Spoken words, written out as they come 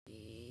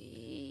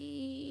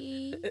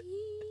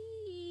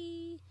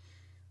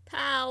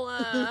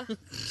power.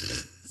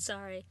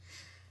 Sorry.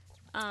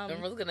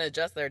 Everyone's gonna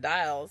adjust their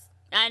dials.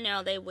 I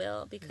know they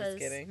will because. Just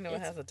kidding. No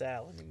one has a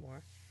dial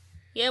anymore.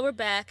 Yeah, we're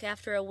back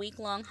after a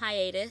week-long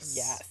hiatus.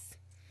 Yes.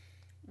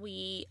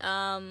 We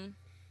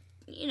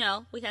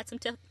we had some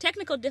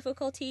technical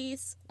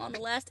difficulties on the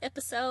last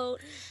episode,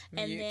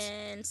 and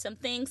then some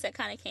things that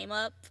kind of came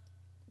up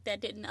that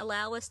didn't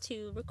allow us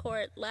to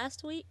record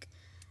last week.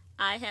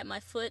 I had my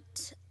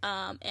foot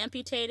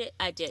amputated.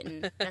 I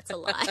didn't. That's a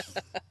lie.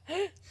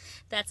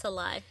 That's a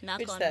lie.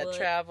 Knock on wood.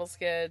 Travel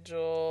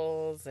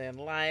schedules and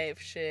life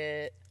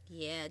shit.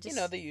 Yeah,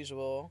 just the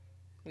usual.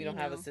 We don't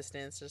have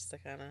assistants just to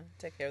kind of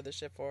take care of the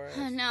shit for us.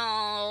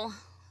 No.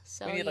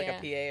 So we need like a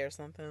PA or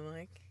something,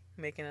 like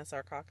making us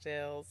our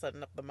cocktails,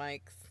 setting up the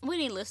mics. We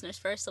need listeners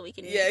first so we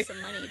can get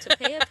some money to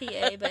pay a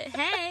PA. But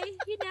hey,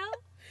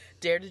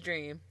 dare to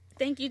dream.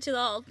 Thank you to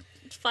all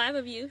 5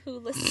 of you who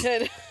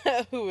listened.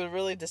 Who were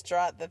really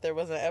distraught that there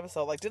wasn't an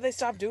episode. Like, did they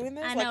stop doing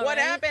this? I know, what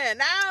happened?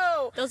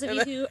 No! Those of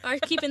you who are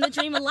keeping the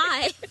dream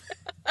alive.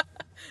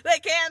 They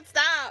can't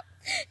stop.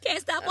 Can't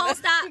stop, won't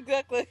stop.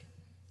 Exactly.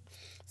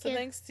 So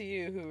thanks to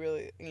you who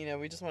really,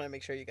 we just want to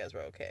make sure you guys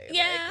were okay.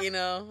 Yeah.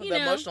 Like, the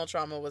emotional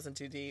trauma wasn't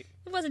too deep.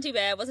 It wasn't too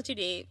bad. It wasn't too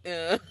deep.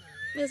 Yeah.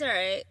 It's all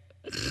right.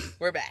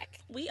 We're back.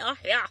 We are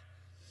here.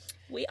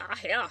 We are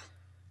here.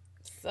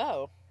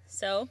 So,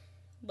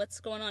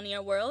 what's going on in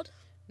your world?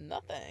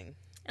 Nothing.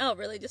 Oh,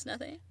 really? Just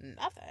nothing?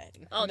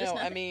 Nothing. Oh, just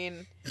nothing? I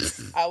mean,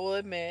 I will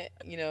admit,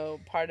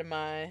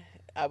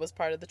 I was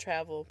part of the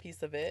travel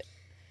piece of it.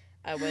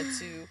 I went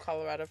to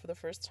Colorado for the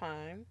first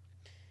time.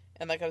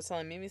 And like I was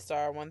telling Mimi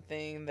Star, one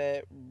thing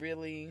that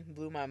really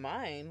blew my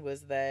mind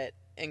was that,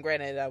 and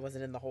granted, I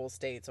wasn't in the whole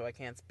state, so I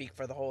can't speak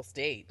for the whole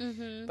state.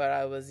 Mm-hmm. But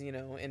I was,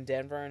 in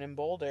Denver and in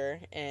Boulder.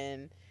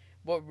 And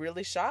what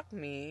really shocked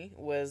me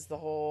was the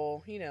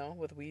whole,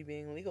 with weed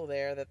being legal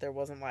there, that there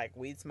wasn't like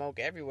weed smoke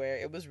everywhere.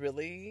 It was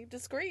really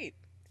discreet.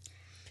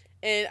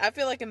 And I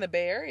feel like in the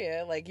Bay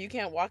Area, like, you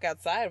can't walk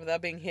outside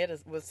without being hit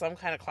with some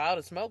kind of cloud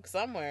of smoke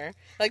somewhere.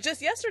 Like,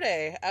 just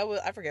yesterday,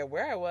 I forget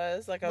where I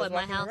was. Like, I was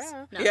walking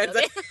around. No, yeah,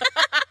 exactly.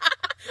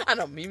 I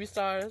know, Mimi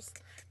Stars.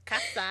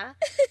 Casa.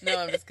 No,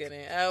 I'm just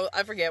kidding.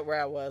 I forget where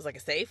I was. Like,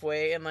 a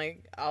Safeway. And,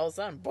 like, all of a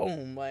sudden,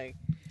 boom. Like,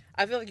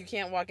 I feel like you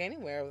can't walk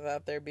anywhere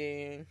without there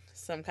being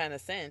some kind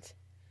of scent.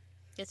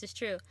 This is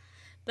true.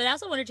 But I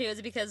also wonder, too, is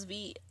it because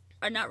we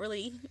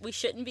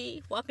shouldn't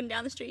be walking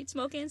down the street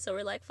smoking? So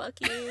we're like, fuck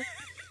you.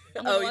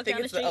 You think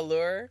it's the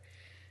allure?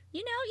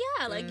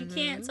 Yeah, like, you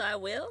can't, so I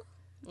will.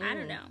 I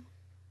don't know.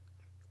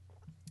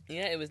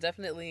 Yeah, it was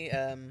definitely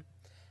a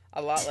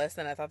lot less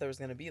than I thought there was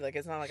going to be. Like,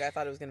 it's not like I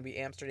thought it was going to be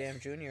Amsterdam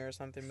Junior or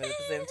something, but at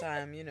the same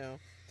time,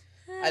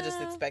 I just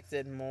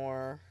expected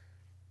more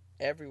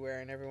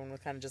everywhere, and everyone was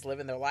kind of just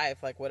living their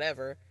life, like,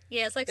 whatever.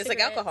 Yeah, it's like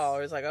alcohol.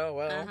 It's like, oh,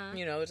 well,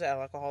 there's an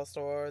alcohol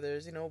store,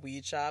 there's, a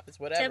weed shop, it's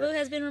whatever. Taboo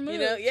has been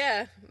removed.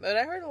 Yeah. But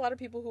I heard a lot of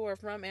people who are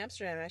from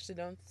Amsterdam actually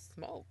don't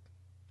smoke.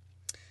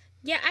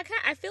 Yeah,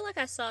 I feel like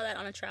I saw that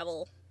on a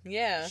travel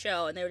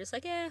show, and they were just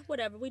like,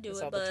 whatever, we do it's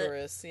it. All but the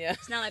tourists, yeah.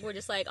 It's not like we're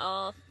just like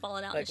all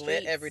falling out like in the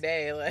streets. lit every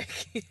day,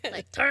 like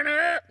like turn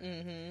up,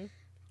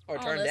 or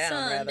on turn a down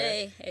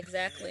Sunday. Rather.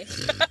 Exactly.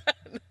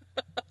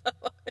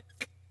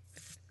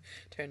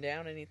 Turn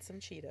down and eat some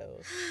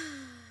Cheetos.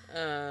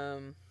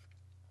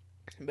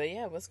 But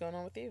yeah, what's going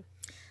on with you?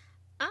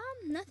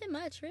 Nothing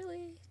much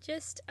really.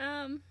 Just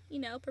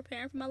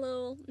preparing for my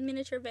little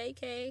miniature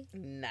vacay.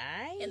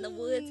 Nice. In the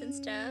woods and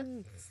stuff.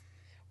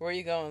 Where are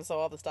you going so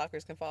all the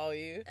stalkers can follow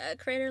you?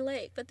 Crater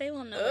Lake, but they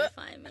won't know where to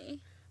find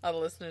me. All the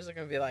listeners are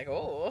going to be like,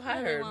 oh,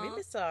 I heard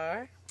Mimi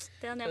Star.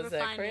 They'll never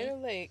find Crater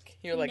me. Lake.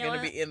 You're like going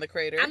to be in the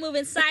crater. I move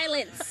in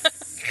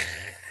silence.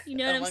 You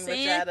know what I'm saying? Among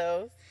the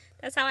shadows.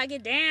 That's how I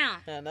get down.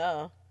 I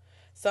know.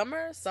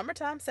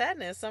 Summertime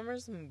sadness.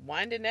 Summer's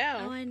winding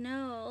down. Oh, I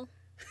know.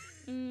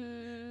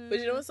 But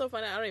you know what's so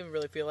funny? I don't even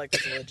really feel like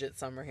it's a legit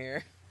summer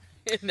here.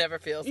 It never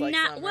feels like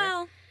summer.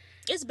 Well,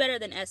 it's better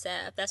than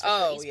SF. That's for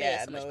sure. Oh,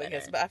 yeah. So much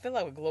better. But I feel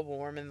like with global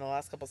warming, the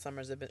last couple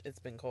summers, it's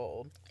been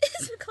cold.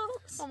 It's been cold.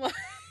 I'm like...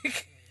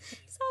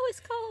 It's always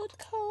cold.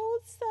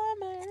 Cold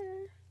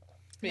summer.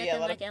 But nothing yeah,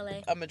 like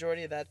LA. A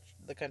majority of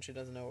the country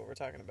doesn't know what we're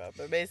talking about.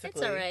 But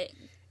basically... It's all right.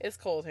 It's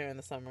cold here in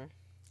the summer.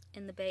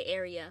 In the Bay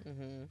Area.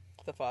 Mm-hmm.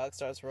 The fog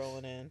starts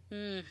rolling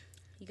in.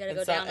 You gotta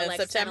go down to like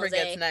September San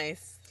Jose. Gets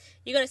nice.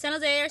 You go to San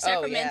Jose or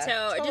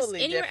Sacramento or just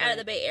anywhere different. out of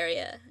the Bay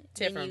Area.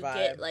 Different then you vibe.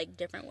 get like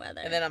different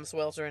weather. And then I'm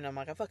sweltering. I'm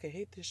like, I fucking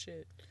hate this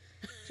shit.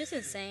 Just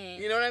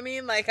insane. You know what I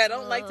mean? Like, I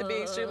don't like to be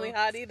extremely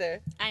hot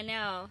either. I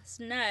know. It's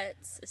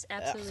nuts. It's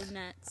absolutely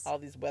nuts. All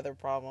these weather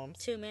problems.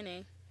 Too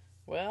many.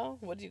 Well,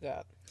 what do you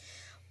got?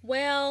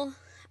 Well,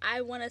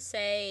 I want to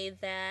say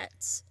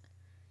that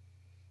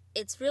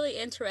it's really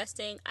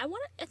interesting. I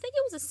think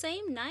it was the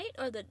same night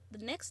or the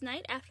next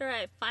night after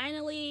I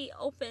finally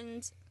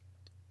opened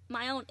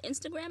my own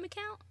Twitter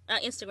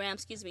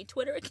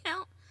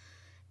account,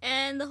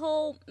 and the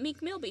whole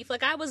Meek Mill beef.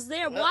 Like, I was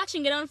there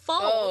watching it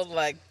unfold. Oh,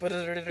 like... Yeah,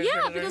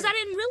 because I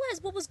didn't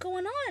realize what was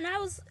going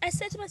on. I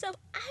said to myself,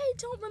 I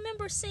don't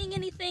remember seeing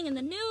anything in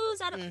the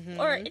news,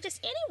 or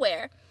just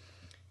anywhere.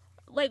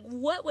 like,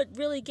 what would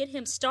really get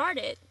him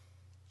started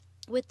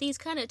with these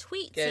kind of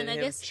tweets? Getting and I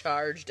him guess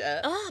charged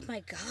up. Oh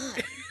my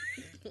god.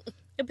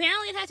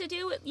 Apparently it had to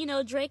do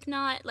with, Drake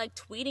not, like,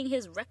 tweeting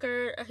his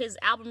record or his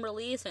album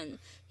release, and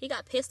he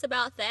got pissed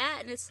about that,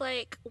 and it's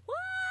like, what?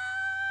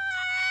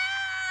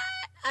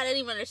 I didn't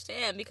even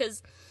understand,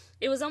 because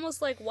it was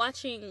almost like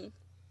watching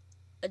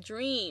a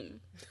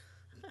dream,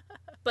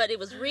 but it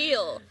was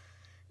real.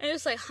 And it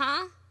was like,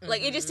 huh?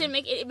 Like, it just didn't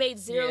make, it made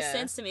zero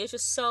sense to me. It was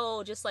just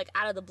so, just, like,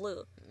 out of the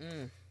blue.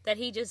 That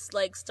he just,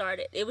 like,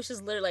 started. It was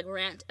just literally, like,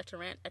 rant after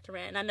rant after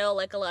rant. And I know,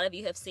 like, a lot of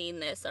you have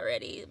seen this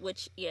already,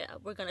 which, yeah,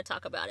 we're going to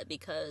talk about it,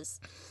 because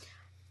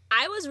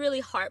I was really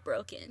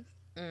heartbroken.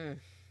 And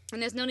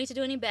there's no need to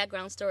do any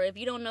background story. If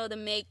you don't know the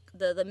Meek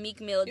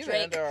Mill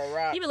Drake,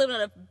 you've been living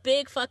on a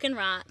big fucking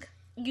rock.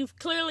 You've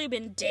clearly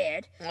been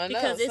dead.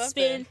 Because it's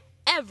been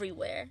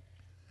everywhere.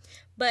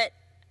 But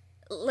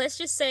let's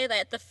just say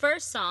that the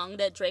first song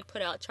that Drake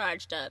put out,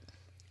 Charged Up,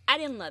 I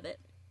didn't love it.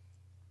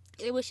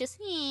 It was just,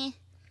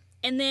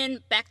 And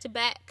then Back to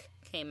Back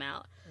came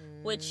out,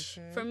 which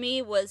for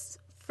me was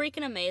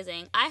freaking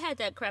amazing. I had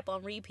that crap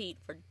on repeat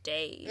for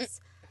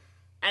days.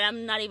 And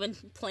I'm not even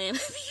playing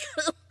with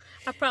you.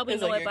 I probably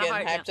know it by heart now. It's like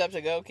you're getting hyped up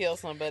to go kill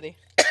somebody.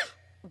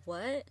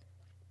 What?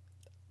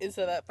 Is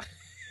that...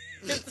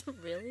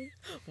 Really?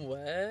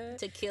 What?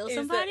 To kill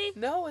somebody?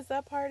 No, is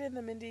that part in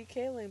the Mindy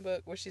Kaling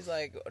book where she's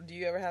like, do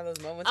you ever have those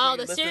moments where you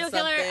the listen serial to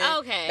killer?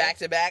 something Okay. back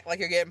to back, like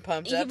you're getting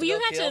pumped up to go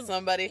kill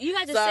somebody? You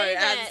had to Sorry, say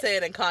that. I had to say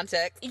it in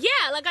context.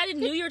 Yeah, like I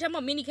didn't know you were talking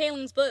about Mindy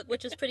Kaling's book,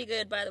 which was pretty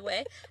good, by the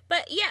way.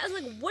 But yeah, I was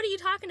like, what are you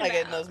talking about? I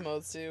get in those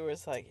modes too, where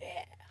it's like,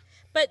 yeah.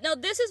 But no,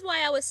 this is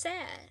why I was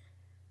sad.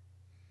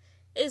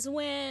 Is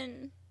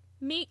when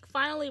Meek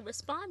finally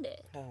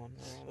responded. Oh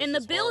no. And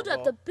the build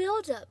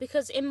up,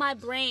 because in my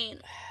brain,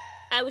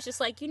 I was just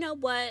like, you know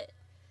what?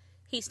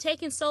 He's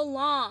taking so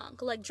long.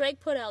 Like,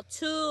 Drake put out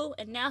 2,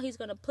 and now he's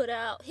going to put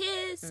out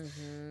his.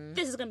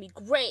 This is going to be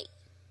great.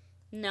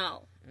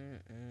 No.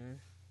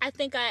 I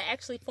think I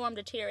actually formed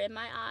a tear in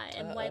my eye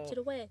and wiped it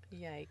away.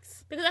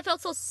 Yikes. Because I felt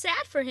so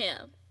sad for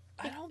him.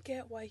 I don't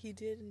get why he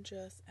didn't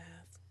just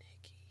ask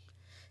Nicki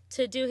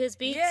to do his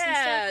beats and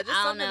stuff. Yeah,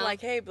 just something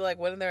like, hey, but like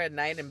when they're at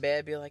night in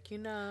bed, be like,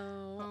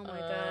 oh my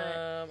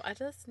God. I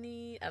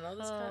know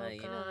this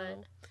kind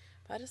of,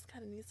 but I just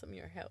kind of need some of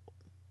your help.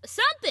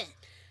 Something.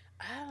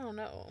 I don't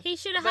know. He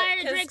should have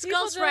hired Drake's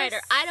ghostwriter.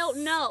 I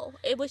don't know.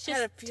 It was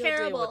just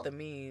terrible. With the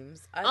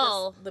memes.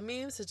 The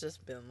memes have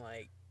just been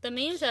like. The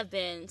memes have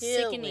been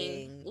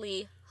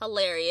sickeningly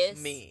hilarious.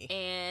 Me.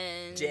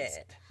 And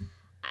dead.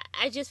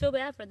 I just feel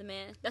bad for the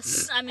man. Have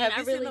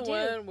you seen the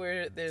one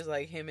where there's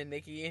like him and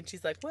Nicki and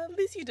she's like, well, at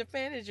least you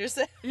defended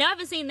yourself? No, I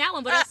haven't seen that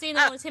one, but I've seen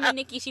the one with him and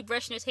Nicki. She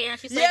brushing his hair and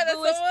she's like,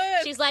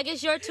 she's like,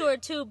 it's your tour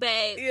too,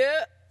 babe.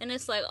 Yeah. And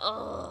it's like,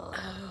 oh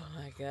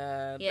my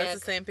God. Yeah. That's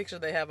the same picture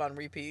they have on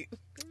repeat.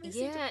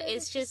 Yeah,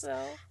 it's just,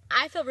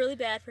 I feel really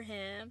bad for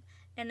him.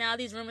 And now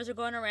these rumors are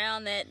going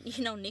around that,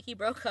 Nicki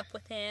broke up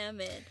with him.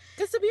 And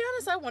because to be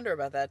honest, I wonder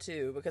about that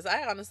too. Because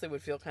I honestly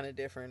would feel kind of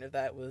different if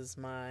that was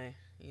my,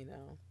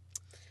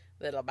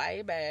 little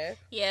baby.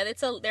 Yeah,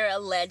 they're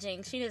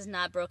alleging she has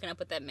not broken up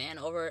with that man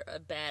over a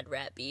bad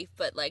rap beef.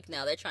 But, like,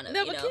 now they're trying to,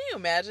 No, but can you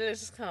imagine?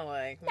 It's just kind of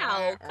like...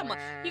 No, come on.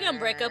 You're going to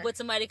break up with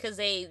somebody because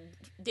they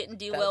didn't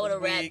do well with a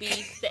rap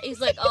beef? He's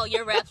like, oh,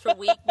 your raps were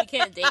weak. We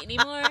can't date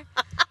anymore?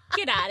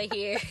 Get out of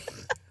here.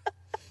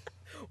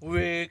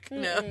 Weak.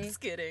 No, I'm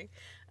just kidding.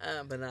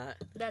 But not.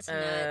 That's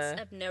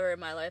nuts. I've never in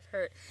my life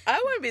heard.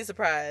 I wouldn't be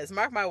surprised.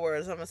 Mark my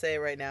words. I'm going to say it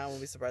right now. I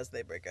wouldn't be surprised if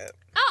they break up.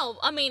 Oh,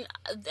 I mean,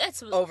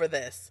 that's... Over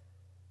this.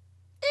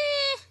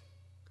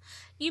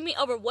 You mean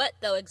over what,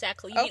 though,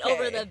 exactly? You mean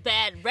over the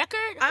bad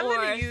record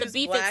or the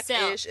beef itself?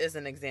 Black-ish as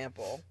an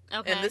example.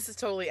 Okay. And this is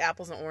totally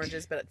apples and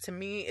oranges, but to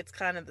me, it's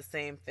kind of the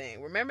same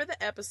thing. Remember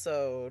the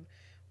episode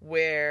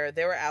where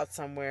they were out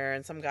somewhere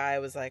and some guy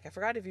was like, I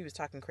forgot if he was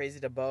talking crazy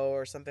to Bo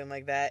or something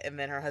like that, and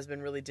then her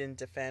husband really didn't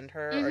defend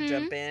her or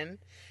jump in,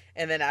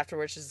 and then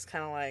afterwards she's just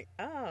kind of like,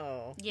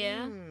 oh,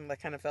 yeah,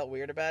 like kind of felt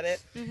weird about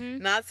it.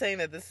 Not saying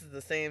that this is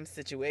the same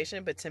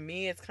situation, but to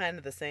me it's kind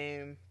of the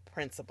same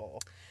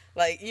principle.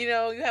 Like, you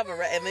have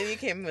and then you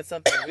came with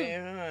something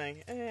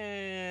like,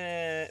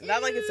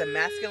 not like it's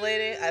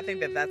emasculating. I think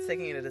that that's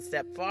taking it a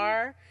step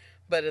far,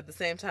 but at the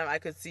same time I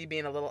could see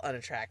being a little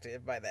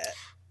unattractive by that.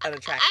 I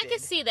could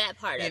see that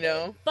part of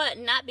it. But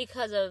not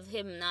because of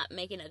him not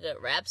making a good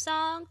rap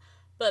song,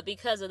 but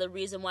because of the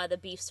reason why the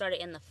beef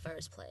started in the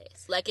first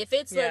place. Like, if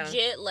it's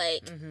legit,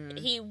 like,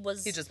 he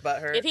just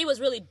butthurt. If he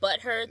was really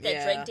butthurt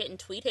that Drake didn't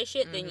tweet his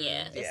shit, then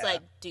it's like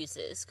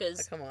deuces.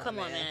 Because, come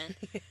on, man.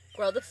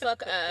 Grow the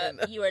fuck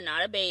up. You are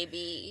not a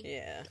baby.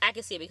 Yeah. I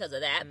can see it because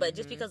of that, but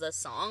just because a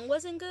song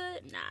wasn't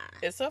good, nah.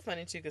 It's so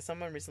funny, too, because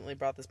someone recently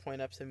brought this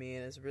point up to me,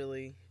 and it's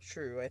really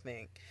true, I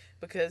think.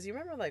 because you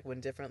remember like when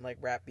different like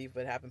rap beef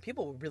would happen,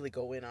 people would really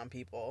go in on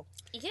people.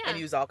 Yeah. And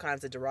use all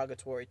kinds of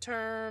derogatory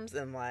terms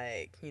and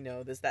like,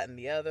 this, that, and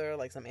the other,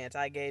 like some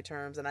anti-gay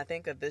terms. And I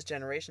think that this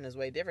generation is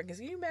way different, because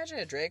can you imagine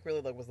if Drake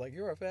really like was like,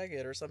 you're a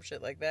faggot or some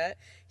shit like that?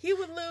 He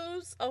would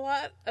lose a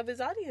lot of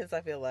his audience,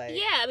 I feel like.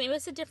 Yeah, I mean,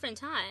 it's a different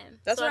time.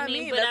 That's what I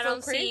mean. But That's I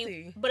don't so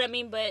crazy. but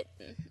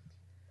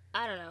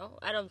I don't know.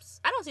 I don't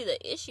see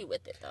the issue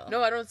with it though.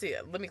 No, I don't see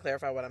it. Let me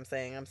clarify what I'm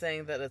saying. I'm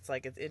saying that it's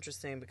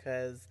interesting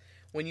because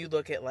when you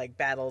look at like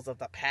battles of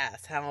the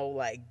past, how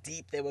like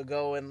deep they would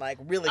go and like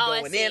really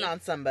going in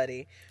on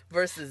somebody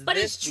versus but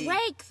this it's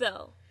Drake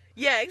though.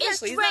 Yeah,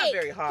 exactly. He's not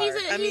very hard. He's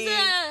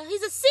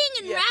a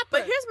singing rapper.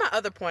 But here's my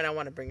other point I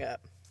want to bring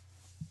up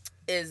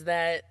is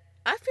that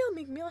I feel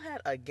Meek Mill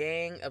had a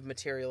gang of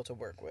material to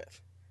work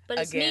with. But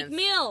it's Meek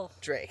Mill.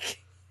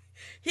 Drake.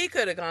 He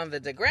could have gone the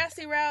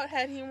Degrassi route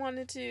had he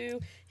wanted to.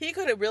 He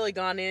could have really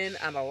gone in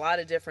on a lot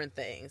of different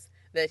things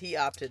that he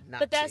opted not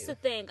to. But that's the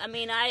thing. I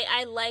mean,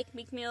 I like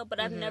Meek Mill, but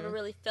I've never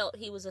really felt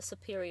he was a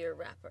superior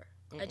rapper.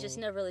 I just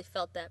never really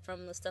felt that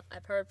from the stuff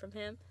I've heard from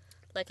him.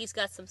 Like, he's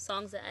got some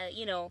songs that,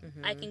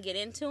 I can get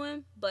into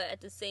him, but at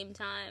the same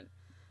time,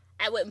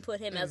 I wouldn't put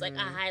him as, like, a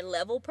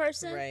high-level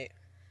person. Right.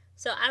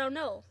 So, I don't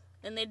know.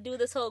 And they do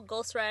this whole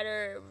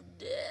ghostwriter,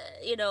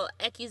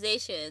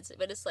 accusations.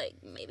 But it's like,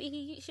 maybe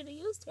he should have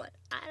used one.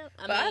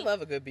 I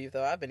love a good beef,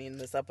 though. I've been eating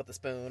this up with a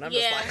spoon. I'm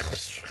just like,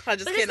 I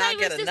just but cannot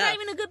get enough. It's not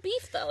even a good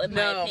beef, though, in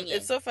my opinion.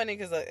 It's so funny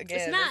because,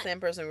 again, the same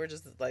person, we're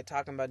just, like,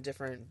 talking about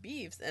different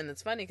beefs. And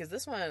it's funny because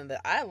this one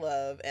that I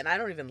love, and I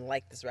don't even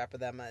like this rapper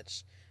that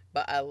much,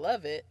 but I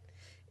love it,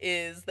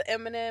 is the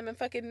Eminem and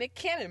fucking Nick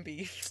Cannon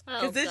beef.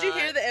 Because did you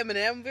hear the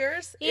Eminem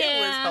verse? Yeah. It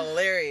was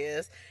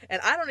hilarious.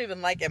 And I don't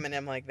even like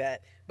Eminem like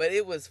that, but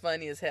it was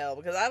funny as hell.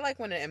 Because I like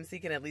when an MC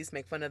can at least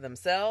make fun of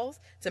themselves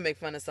to make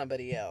fun of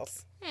somebody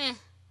else.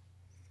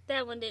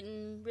 That one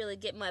didn't really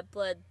get my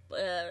blood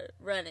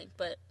running,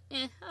 but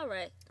all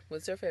right.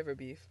 What's your favorite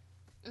beef?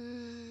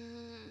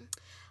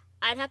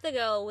 I'd have to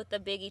go with the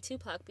Biggie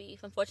Tupac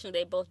beef. Unfortunately,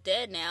 they both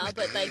dead now,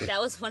 but like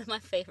that was one of my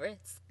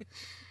favorites.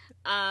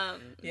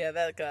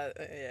 That got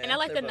and I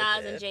like the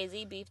Nas and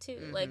Jay-Z beef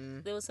too. Like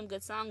there was some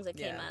good songs that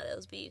came out of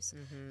those beefs.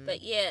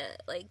 But yeah,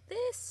 like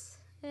this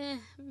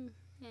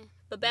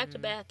but back to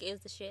back is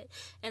the shit.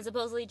 And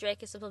supposedly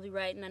Drake is supposed to be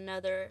writing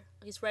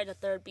he's writing a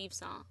third beef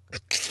song.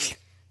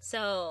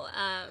 So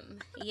I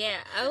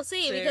will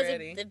see because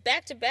the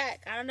back to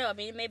back, I don't know. I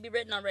mean, it may be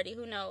written already,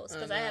 who knows,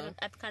 because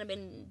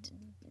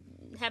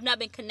have not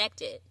been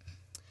connected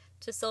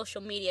to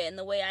social media in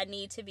the way I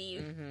need to be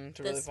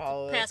this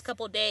really past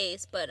couple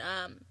days. But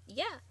I'm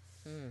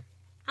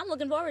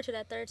looking forward to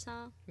that third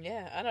song.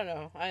 Yeah, I don't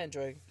know. I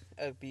enjoy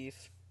a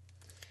beef.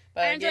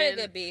 But I enjoy a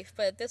good beef,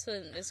 but this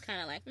one is kind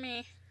of like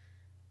meh.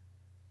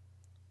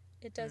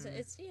 It doesn't.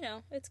 It's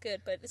it's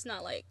good, but it's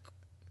not like.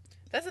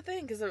 That's the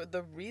thing, because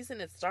the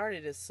reason it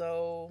started is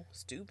so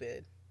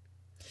stupid.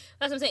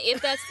 That's what I'm saying.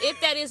 If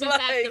that is in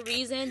fact the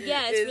reason,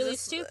 it's really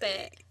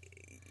stupid.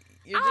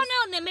 I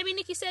don't know. Maybe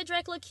Nicki said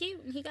Drake looked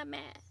cute and he got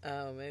mad.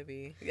 Oh,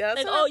 maybe. Yeah.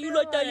 Like, you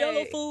like that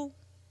yellow fool?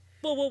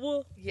 Blah, blah,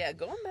 blah. Yeah,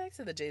 going back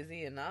to the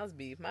Jay-Z and Nas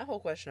beef, my whole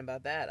question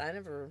about that, I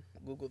never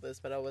Googled this,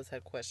 but I always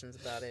had questions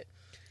about it,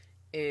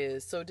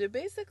 is, so did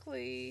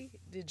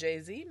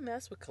Jay-Z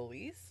mess with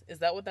Khalees? Is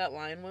that what that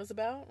line was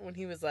about? When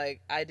he was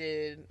like, I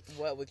did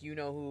what with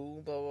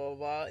you-know-who, blah, blah,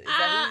 blah. Is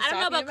that who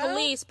I don't know about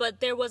Khalees,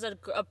 but there was a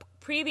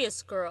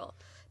previous girl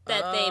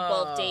that they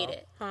both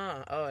dated.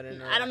 Huh. Oh, I didn't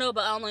know. I don't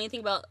know anything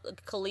about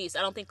Khalees.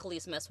 I don't think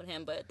Khalees messed with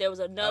him, but there was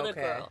another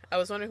girl. I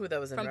was wondering who that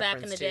was in from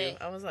back in the day.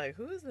 I was like,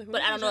 who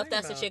but I don't know if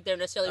that's the chick they're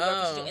necessarily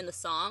referencing in the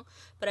song.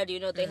 But I do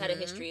know they had a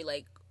history.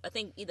 Like, I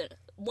think either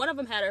one of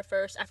them had her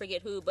first. I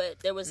forget who, but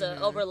there was an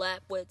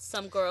overlap with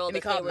some girl and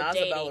that they were Nas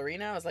dating. A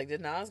ballerina. I was like, did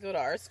Nas go to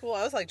art school?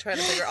 I was like trying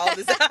to figure all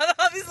this out,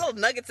 all these little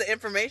nuggets of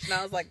information.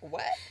 I was like,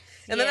 what?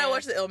 And then I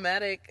watched the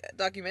Illmatic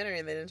documentary,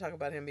 and they didn't talk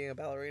about him being a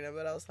ballerina,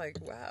 but I was like,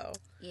 wow.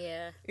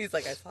 Yeah. He's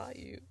like, I saw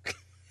you.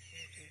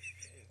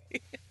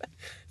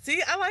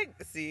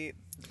 See,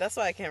 that's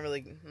why I can't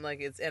really,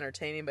 like, it's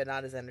entertaining, but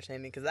not as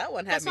entertaining, because that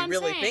one had me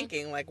really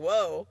thinking, like,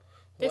 whoa,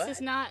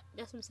 that's what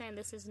I'm saying,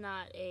 this is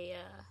not a,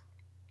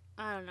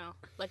 I don't know,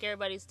 like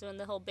everybody's doing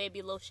the whole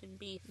baby lotion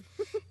beef.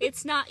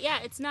 It's not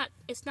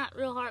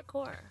real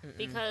hardcore,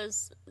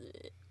 because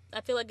I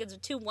feel like it's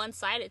too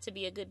one-sided to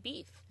be a good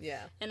beef.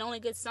 Yeah. And the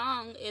only good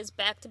song is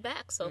Back to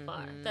Back so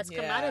far that's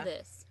come out of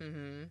this.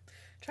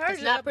 Charge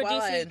It Up,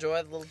 while I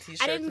enjoy the little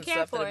t-shirts and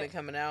stuff that have been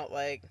coming out,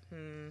 like,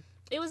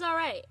 It was all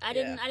right. I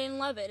didn't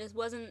love it. It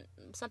wasn't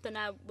something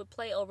I would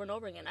play over and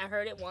over again. I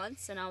heard it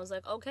once, and I was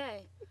like,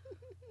 okay.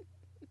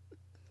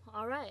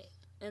 All right.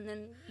 And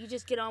then you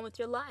just get on with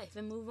your life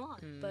and move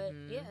on. But,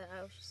 yeah,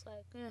 I was just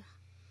like,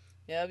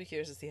 Yeah, I'll be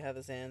curious to see how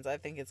this ends. I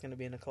think it's going to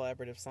be in a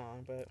collaborative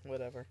song, but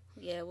whatever.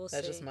 Yeah, we'll see.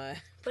 That's just my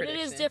prediction.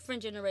 But it is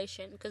different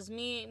generation, because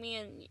me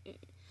and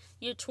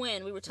your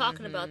twin, we were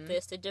talking about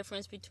this, the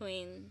difference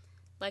between,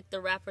 like,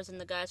 the rappers and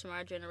the guys from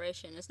our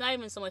generation. It's not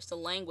even so much the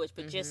language,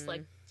 but just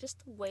the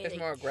way There's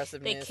more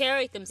aggressiveness. they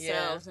carry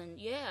themselves, and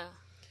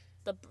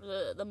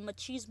the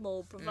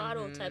machismo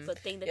bravado type of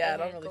thing that yeah, I they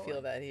don't had really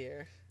feel going. that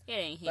here. It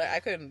ain't here. Like, I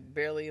couldn't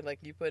barely, like,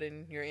 you put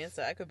in your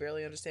answer, I could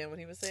barely understand what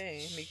he was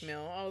saying, Meek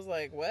Mill. I was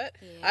like, what?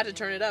 Yeah. I had to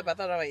turn it up. I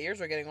thought my ears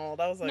were getting old.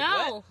 I was like,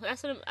 no, what?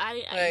 that's what I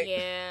Like-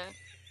 yeah.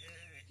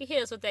 He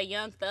hit us with that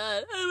Young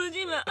Thug.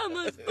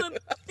 I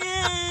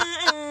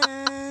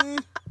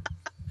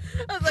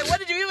was like, what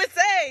did you even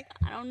say?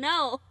 I don't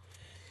know.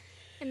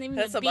 And then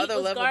That's the some beat other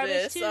was level garbage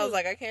diss. too. I was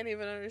like, I can't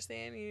even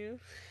understand you.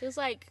 It was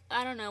like,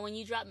 I don't know, when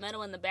you drop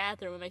metal in the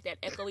bathroom and make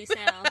that echoey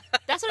sound.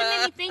 That's what it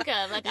made me think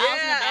of. Like, Yeah, I was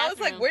in the bathroom. I was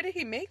like, where did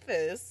he make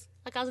this?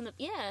 Like, I was in the,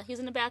 yeah, he was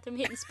in the bathroom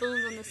hitting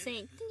spoons on the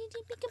sink.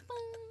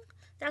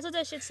 That's what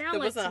that shit sounded It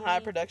like wasn't to a high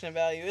me. production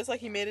value. It's like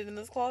he made it in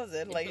this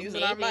closet, like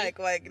using our Maybe. mic.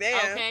 Like,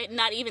 damn. Okay,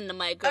 not even the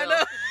mic, girl. I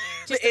know.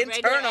 Just The a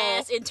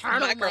regular-ass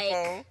internal mic.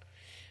 microphone.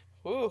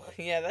 Ooh,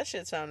 yeah, that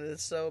shit sounded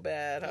so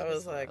bad. It I was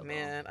was like, horrible.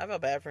 man, I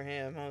felt bad for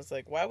him. I was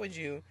like, why would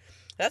you?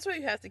 That's why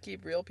you have to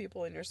keep real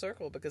people in your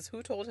circle, because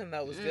who told him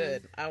that was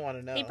good? I want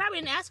to know. He probably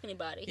didn't ask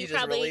anybody. He just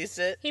probably released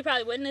it. He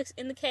probably went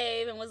in the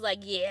cave and was like,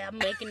 "Yeah, I'm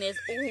making this."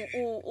 Ooh,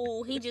 ooh,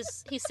 ooh.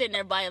 He's sitting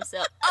there by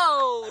himself.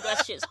 Oh,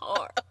 that shit's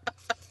hard.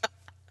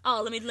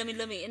 Oh, let me.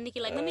 And Nikki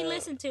like, let me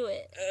listen to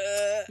it.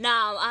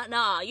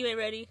 Nah, you ain't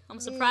ready. I'm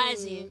gonna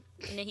surprise you.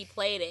 And then he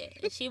played it,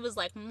 and she was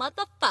like,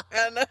 "Motherfucker."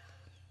 I know.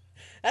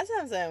 That's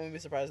what I'm saying. I wouldn't be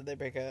surprised if they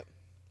break up.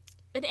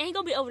 It ain't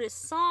gonna be over this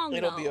song.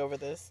 It'll though. be over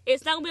this.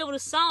 It's not gonna be over the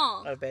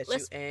song. I bet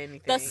Let's- you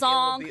anything. the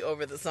song- It will be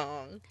over the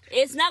song.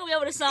 It's not gonna be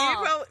over the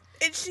song.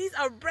 And she's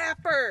a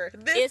rapper.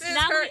 This It's is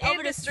not her gonna be over the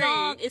industry.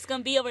 song. It's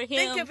gonna be over him.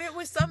 Think if it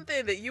was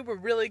something that you were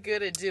really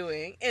good at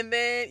doing, and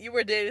then you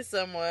were dating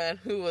someone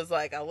who was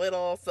like a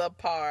little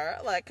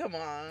subpar. Like, come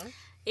on.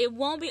 It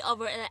won't be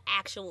over the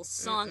actual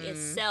song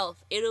itself.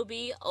 It'll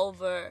be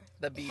over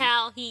The beef.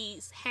 how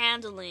he's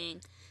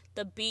handling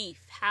the beef.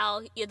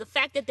 The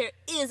fact that there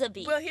is a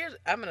beef. Well,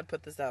 I'm gonna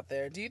put this out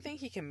there. Do you think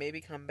he can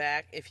maybe come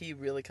back if he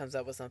really comes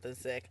up with something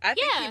sick? I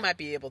think Yeah. he might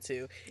be able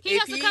to. He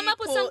has to come up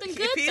with something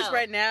good, If he's though.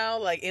 right now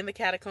like in the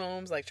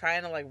catacombs, like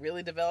trying to like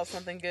really develop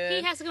something good.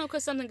 He has to come up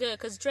with something good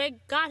because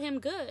Drake got him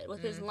good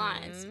with his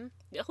lines.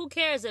 Who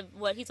cares if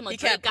what he's talking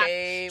He about? can't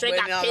pay. Drake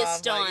got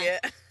pissed on. Like, yeah.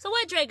 So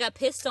what? Drake got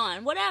pissed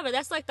on. Whatever.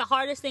 That's like the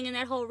hardest thing in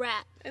that whole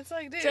rap. It's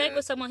like, dude. Drake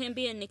was talking about him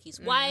being Nicki's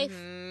wife.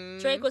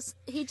 Drake was.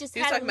 He just He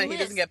was had talking a about list.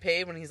 he doesn't get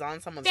paid when he's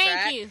on someone's Thank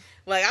track. you.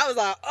 Like, I was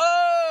like,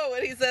 oh,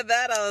 when he said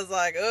that, I was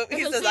like, oh. He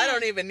That's what says, I'm I don't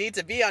saying. even need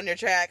to be on your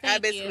track. I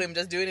Thank basically you. am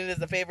just doing it as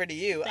a favor to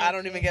you. I Thank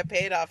don't you. even get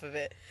paid off of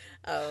it.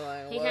 I was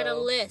like, He had a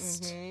whoa.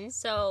 list.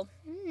 So.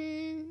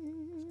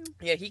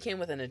 Yeah, he came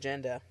with an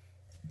agenda.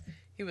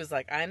 He was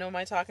like, I know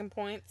my talking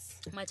points.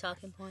 My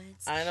talking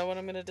points. I know what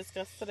I'm going to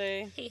discuss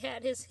today. He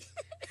had his.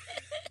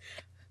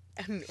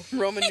 And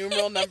Roman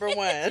numeral number 1.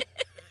 And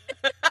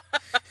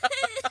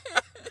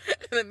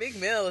then Meek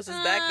Mill is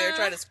just back there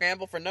trying to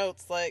scramble for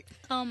notes, like,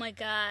 Oh my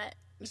god.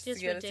 just Just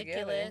to get it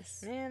together.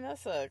 ridiculous. Man, that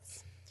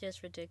sucks.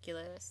 Just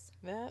ridiculous.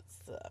 That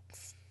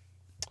sucks.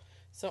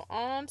 So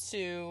on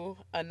to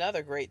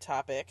another great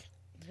topic.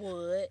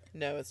 What?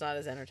 No, it's not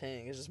as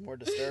entertaining. It's just more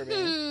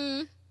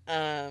disturbing.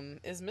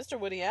 Is Mr.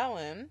 Woody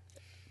Allen.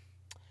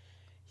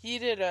 He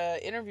did an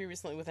interview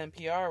recently with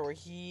NPR where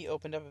he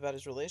opened up about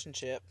his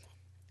relationship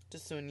to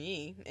Sun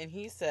Yi, and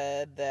he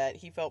said that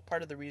he felt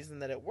part of the reason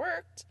that it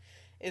worked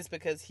is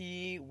because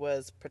he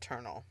was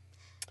paternal.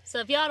 So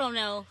if y'all don't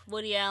know,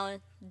 Woody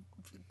Allen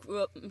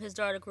his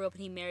daughter grew up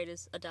and he married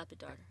his adopted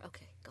daughter.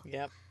 Okay, go.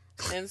 Yep.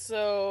 And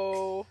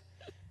so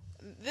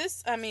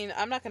this, I mean,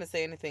 I'm not going to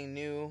say anything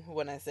new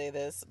when I say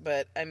this,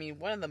 but I mean,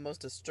 one of the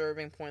most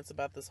disturbing points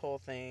about this whole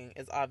thing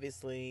is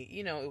obviously,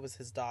 you know, it was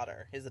his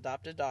daughter, his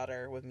adopted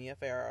daughter with Mia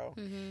Farrow.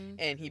 Mm-hmm.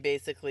 And he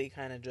basically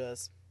kind of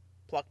just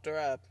plucked her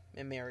up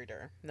and married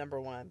her. Number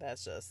one,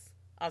 that's just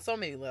on so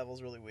many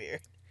levels really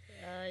weird.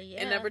 Yeah.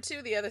 And number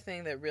two, the other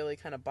thing that really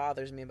kind of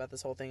bothers me about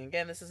this whole thing,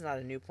 again, this is not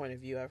a new point of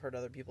view, I've heard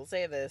other people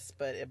say this,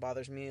 but it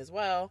bothers me as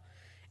well,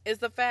 is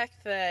the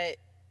fact that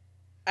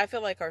I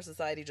feel like our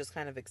society just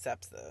kind of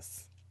accepts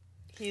this.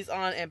 He's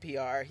on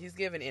NPR, he's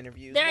giving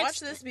interviews.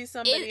 Watch this be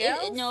somebody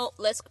else. No,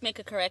 let's make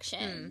a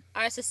correction.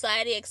 Our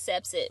society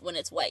accepts it when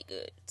it's white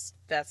goods.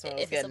 That's what I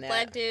was If it's a getting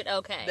black at. dude,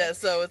 okay.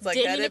 So it's like,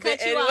 Didn't had mean it to been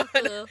cut you off,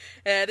 anyone, boo.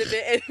 had it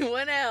been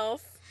anyone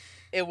else,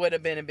 it would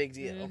have been a big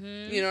deal.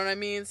 Mm-hmm. You know what I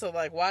mean? So,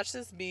 like, watch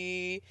this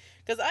be...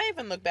 Because I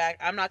even look back,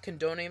 I'm not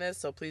condoning this,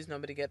 so please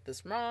nobody get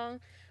this wrong,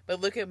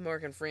 but look at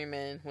Morgan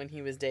Freeman when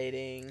he was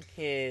dating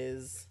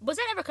his... Was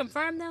that ever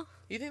confirmed, though?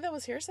 You think that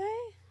was hearsay?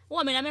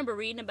 Well, I mean, I remember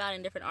reading about it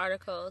in different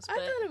articles, I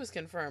but... thought it was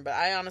confirmed, but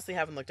I honestly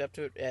haven't looked up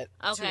to it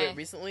Okay.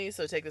 recently,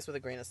 so take this with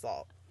a grain of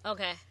salt.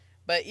 Okay.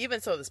 But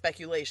even so, the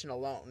speculation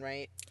alone,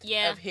 right?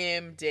 Yeah. Of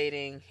him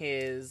dating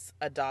his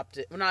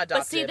adopted... Well, not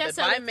adopted, but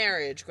by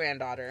marriage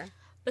granddaughter.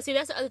 But see,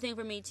 that's the other thing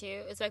for me,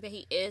 too. It's like that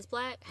he is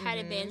black. Had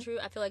it been true,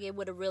 I feel like it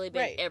would have really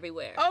been Right.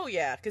 everywhere. Oh,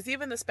 yeah, because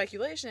even the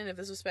speculation, if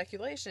this was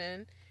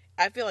speculation,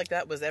 I feel like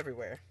that was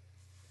everywhere.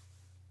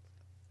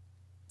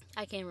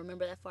 I can't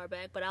remember that far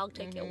back, but I'll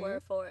take your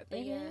word for it.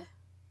 But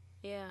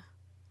yeah.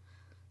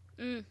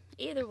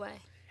 Either way.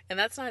 And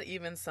that's not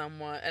even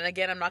someone, and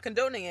again, I'm not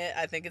condoning it.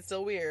 I think it's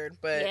still weird,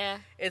 but Yeah.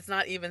 it's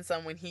not even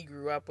someone he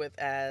grew up with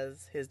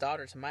as his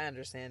daughter, to my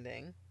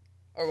understanding.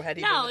 Or had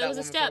he been No, with it that was a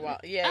woman step. for a while?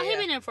 Yeah, He'd yeah.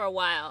 been there for a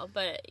while,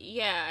 but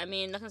yeah, I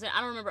mean, like I said, I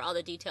don't remember all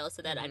the details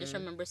to that. I just Mhm.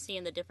 remember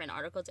seeing the different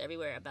articles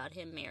everywhere about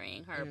him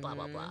marrying her, blah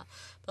blah Mhm. blah.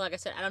 But like I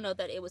said, I don't know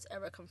that it was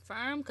ever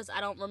confirmed because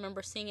I don't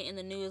remember seeing it in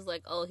the news.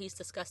 Like, oh, he's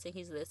disgusting,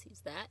 he's this, he's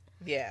that.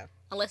 Yeah.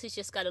 Unless he's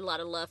just got a lot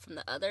of love from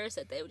the others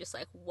that they were just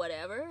like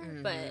whatever.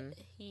 But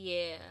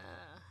yeah,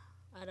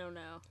 I don't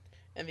know.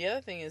 And the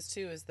other thing is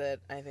too is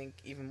that I think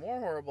even more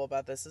horrible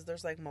about this is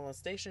there's like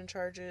molestation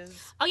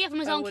charges. Oh yeah, from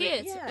his own Woody-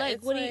 kids. yeah, like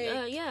it's Woody,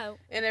 like- yeah.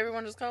 And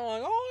everyone just kind of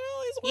like,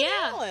 oh, he's Woody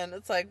Yeah. Allen.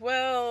 It's like,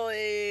 well,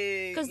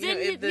 Because you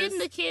know, then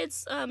the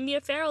kids,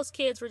 Mia Farrow's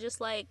kids were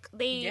just like,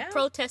 they Yeah.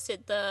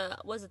 protested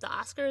was it the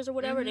Oscars or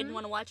whatever? They didn't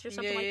want to watch it or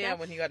something like yeah, that.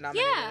 when he got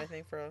nominated, Yeah. I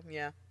think for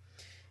yeah.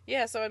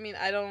 So I mean,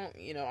 I don't,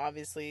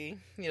 obviously,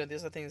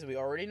 these are things we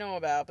already know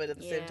about, but at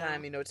the same Yeah.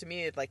 time, to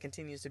me, it like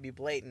continues to be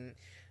blatant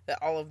that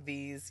all of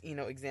these,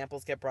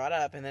 examples get brought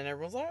up, and then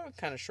everyone's like,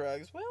 kind of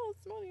shrugs. Well,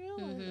 it's Woody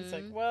Allen. It's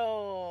like,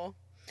 well,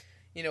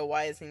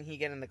 why isn't he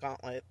getting the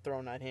gauntlet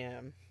thrown at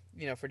him?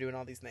 For doing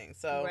all these things.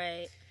 So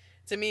Right.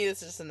 to me, it's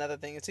just another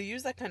thing. To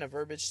use that kind of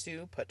verbiage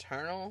too,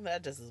 paternal,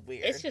 that just is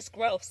weird. It's just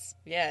gross.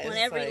 Yeah, on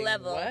it's every like,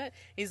 level. What?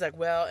 He's like,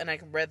 well, and I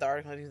read the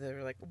article, and they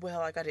were like,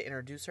 well, I got to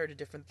introduce her to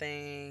different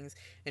things,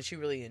 and she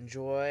really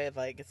enjoyed.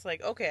 Like, it's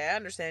like, okay, I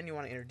understand you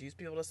want to introduce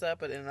people to stuff,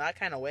 but in that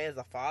kind of way, as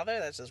a father,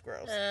 that's just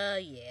gross.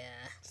 Yeah.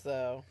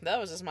 So that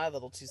was just my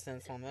little 2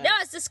 cents on that. No,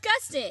 it's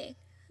disgusting.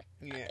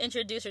 Yeah.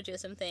 Introduce her to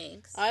some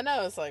things. I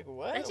know. It's like,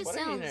 what? That just What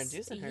sounds, are you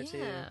introducing her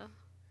to?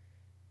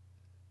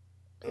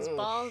 His Ugh.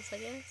 balls, I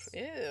guess.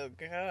 Ew,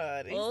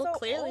 God. He's Well, so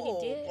clearly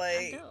old. he did. Like,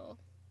 I know.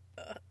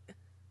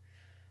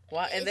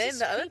 Well, and It's then just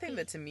the other creepy. thing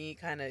that to me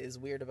kind of is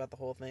weird about the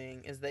whole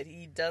thing is that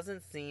he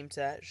doesn't seem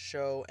to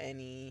show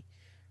any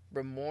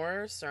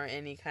remorse or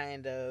any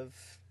kind of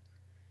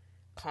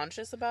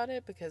conscious about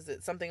it, because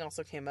something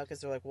also came up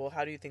because they're like, well,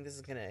 how do you think this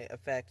is going to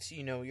affect,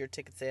 your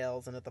ticket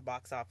sales and at the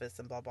box office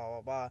and blah, blah,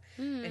 blah, blah.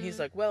 And he's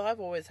like, well, I've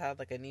always had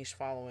like a niche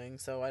following,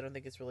 so I don't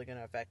think it's really going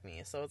to affect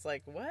me. So it's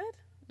like, what?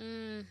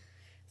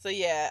 So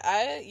yeah,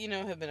 I,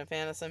 have been a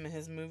fan of some of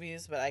his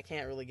movies, but I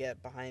can't really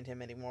get behind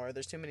him anymore.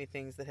 There's too many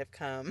things that have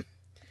come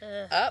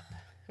up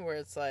where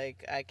it's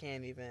like I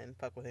can't even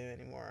fuck with him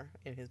anymore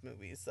in his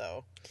movies.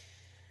 So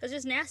It's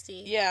just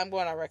nasty. yeah, I'm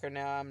going on record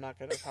now. I'm not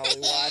going to probably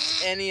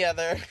watch any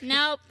other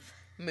Nope.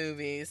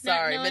 movies. Not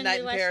Sorry, knowing Midnight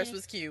in we Paris watching-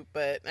 was cute,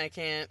 but I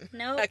can't.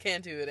 Nope. I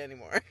can't do it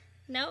anymore.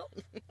 Nope.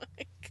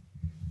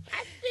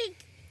 I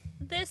think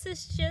this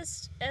is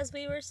just, as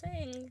we were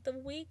saying, the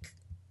week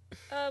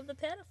of the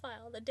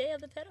pedophile, the day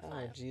of the Oh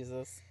pedophile.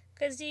 Jesus.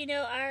 Because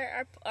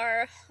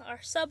our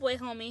Subway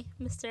homie,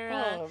 Mr.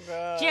 Oh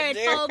God. Jared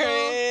Fogle.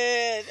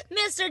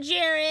 Mr.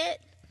 Jared.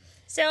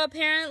 So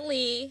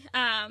apparently,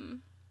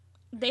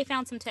 they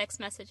found some text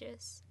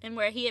messages and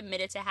where he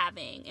admitted to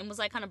having and was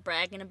like kind of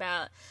bragging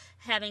about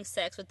having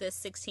sex with this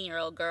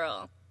 16-year-old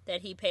girl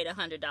that he paid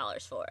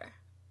 $100 for.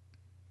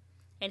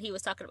 And he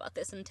was talking about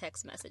this in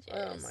text messages.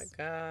 Oh my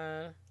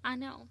God. I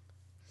know.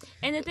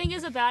 And the thing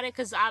is about it,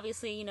 because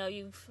obviously,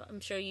 I'm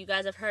sure you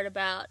guys have heard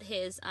about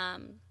his,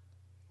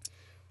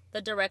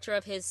 the director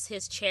of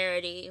his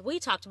charity. We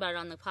talked about it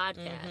on the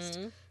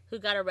podcast, who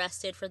got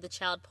arrested for the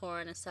child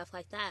porn and stuff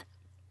like that.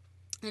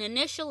 And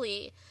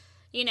initially,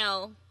 yeah,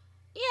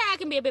 I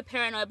can be a bit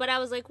paranoid, but I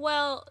was like,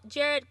 well,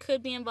 Jared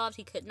could be involved,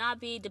 he could not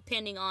be,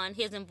 depending on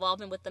his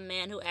involvement with the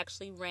man who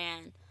actually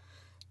ran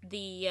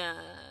the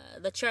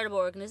charitable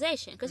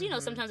organization. Because,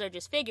 sometimes they're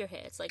just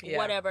figureheads. Like,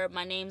 whatever,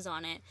 my name's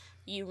on it,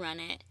 you run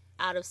it,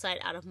 out of sight,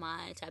 out of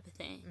mind type of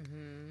thing.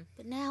 Mm-hmm.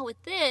 But now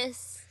with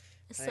this,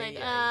 it's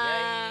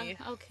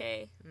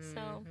okay.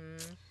 So,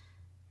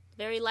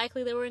 very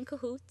likely they were in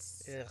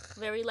cahoots. Ugh.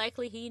 Very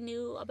likely he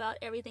knew about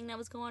everything that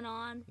was going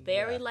on.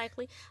 Very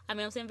likely. I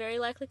mean, I'm saying very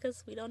likely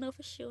because we don't know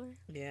for sure.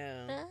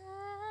 Yeah.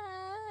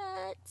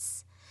 But,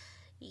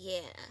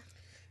 yeah.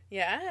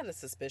 Yeah, I had a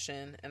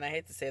suspicion, and I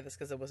hate to say this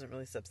because it wasn't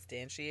really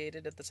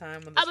substantiated at the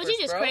time when this Oh, but first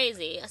you're just broke.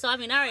 crazy. So, I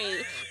mean,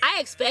 I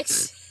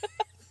expect...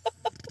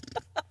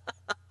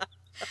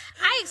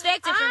 I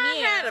expected from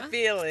you. I had a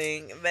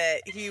feeling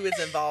that he was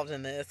involved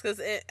in this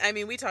because,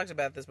 we talked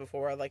about this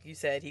before. Like you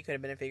said, he could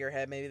have been a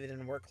figurehead. Maybe they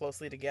didn't work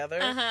closely together.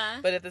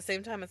 But at the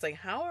same time, it's like,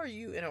 how are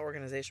you in an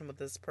organization with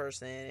this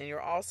person, and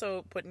you're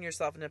also putting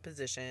yourself in a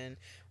position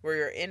where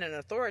you're in an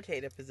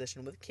authoritative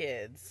position with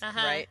kids,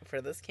 right,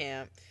 for this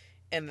camp,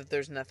 and that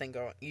there's nothing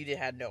going. You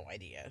had no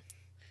idea.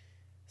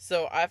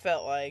 So I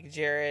felt like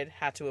Jared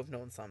had to have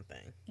known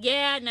something.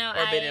 Yeah, no, Or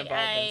been involved in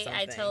I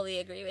something. totally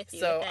agree with you.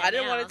 So with that I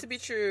didn't want now. it to be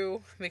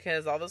true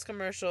because all those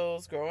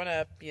commercials growing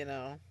up, him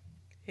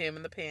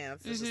in the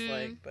pants. It's just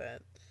like,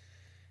 but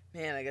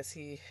man, I guess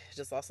he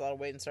just lost a lot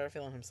of weight and started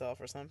feeling himself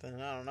or something.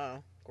 I don't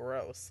know.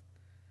 Gross.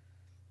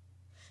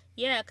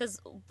 Yeah, because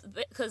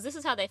this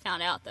is how they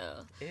found out,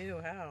 though.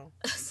 Ew, how?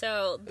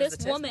 So Was this the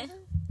text woman,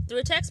 message?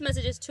 through text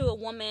messages to a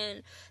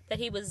woman that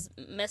he was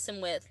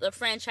messing with, a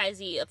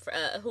franchisee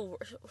who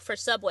for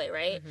Subway,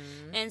 right?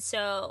 Mm-hmm. And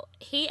so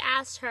he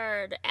asked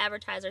her to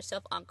advertise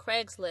herself on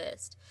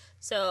Craigslist,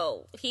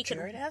 so he could.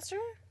 Jared asked her?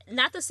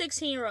 Not the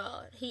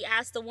 16-year-old. He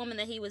asked the woman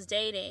that he was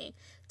dating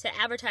to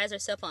advertise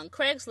herself on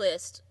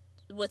Craigslist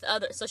with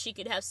other, so she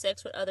could have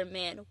sex with other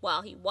men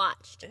while he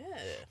watched. Ew.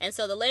 And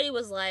so the lady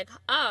was like,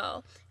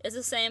 "Oh, it's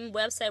the same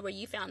website where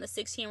you found the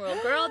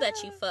 16-year-old girl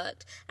that you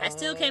fucked. I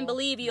still can't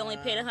believe you only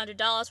paid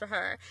 $100 for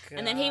her." God.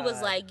 And then he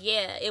was like,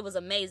 "Yeah, it was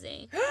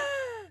amazing."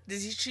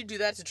 Did she do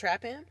that to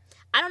trap him?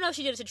 I don't know if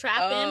she did it to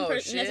trap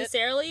him Shit.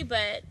 necessarily,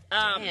 but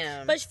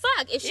Damn. but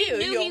fuck, if she Ew,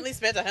 knew you he only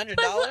spent $100.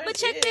 but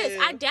check this,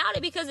 Ew. I doubt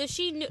it, because if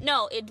she knew,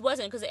 no, it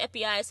wasn't, because the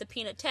FBI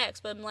subpoenaed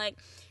text. But I'm like,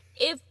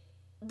 if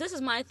this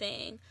is my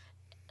thing,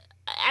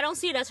 I don't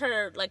see it as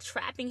her like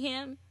trapping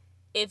him.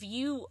 If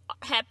you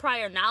had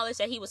prior knowledge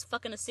that he was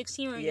fucking a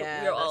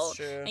 16-year-old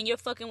and you're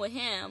fucking with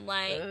him,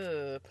 like,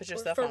 put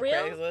yourself for on real?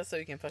 Craigslist so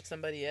you can fuck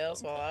somebody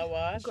else while I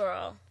watch.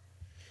 girl.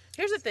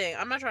 Here's the thing.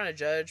 I'm not trying to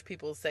judge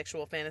people's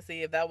sexual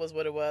fantasy. If that was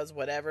what it was,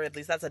 whatever. At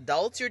least that's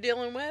adults you're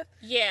dealing with.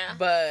 Yeah.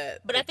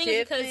 But I think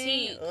it's because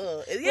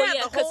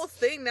the whole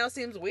thing now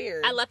seems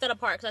weird. I left that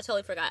apart because I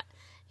totally forgot.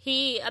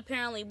 He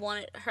apparently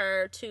wanted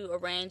her to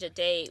arrange a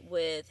date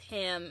with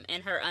him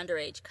and her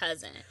underage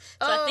cousin.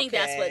 So I think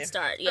that's what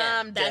started.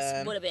 Yeah,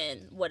 that would have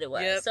been what it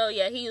was. Yep. So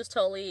yeah, he's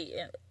totally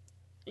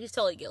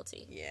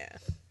guilty. Yeah.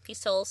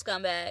 He's total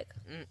scumbag.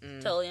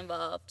 Totally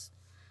involved.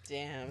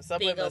 Damn,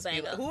 Subway must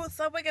be like, who is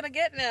Subway gonna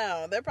get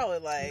now? They're probably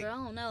like, girl,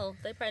 I don't know.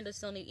 They probably just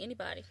don't need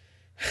anybody.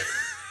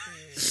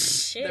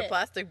 Shit. Their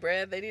plastic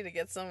bread, they need to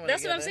get someone.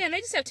 That's what I'm saying. They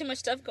just have too much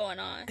stuff going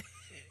on.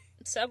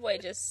 Subway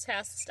just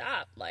has to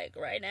stop, like,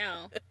 right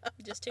now.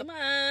 Just too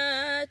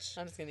much.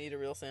 I'm just gonna eat a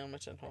real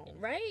sandwich at home.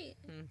 Right?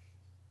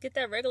 Get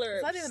that regular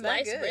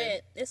sliced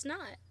bread. It's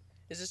not.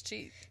 It's just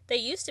cheap. They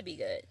used to be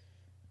good.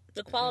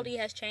 The quality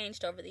has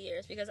changed over the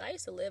years, because I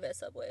used to live at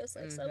Subway. It's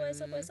like,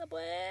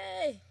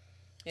 Subway.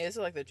 Yeah, it's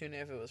like the tuna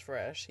if it was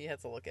fresh. You had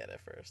to look at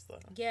it first, though.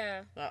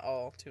 Yeah. Not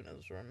all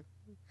tunas were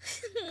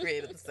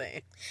created the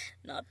same.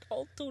 Not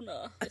all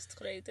tuna is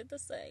created the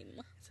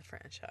same. It's a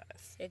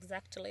franchise.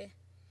 Exactly.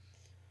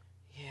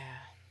 Yeah.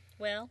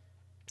 Well.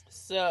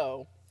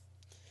 So,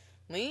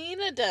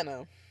 Lena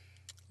Dunham.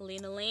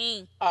 Lena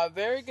Lean. Our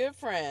very good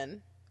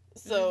friend.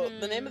 So,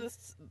 the name of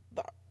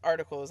the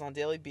article is on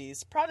Daily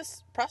Beast.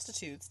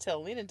 Prostitutes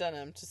tell Lena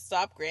Dunham to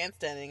stop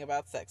grandstanding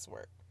about sex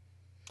work.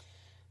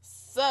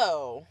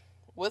 So,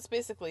 what's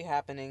basically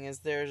happening is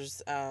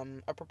there's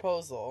a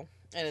proposal,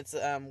 and it's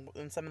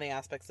and some of the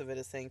aspects of it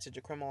is saying to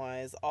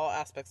decriminalize all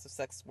aspects of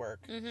sex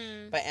work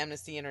by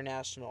Amnesty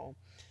International.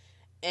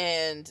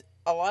 And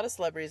a lot of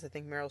celebrities, I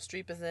think Meryl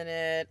Streep is in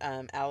it,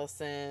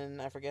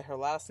 Allison, I forget her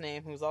last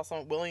name, who's also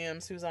on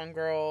Williams, who's on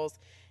Girls,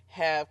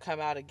 have come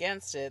out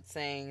against it,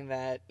 saying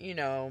that, you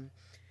know,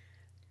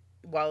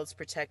 while it's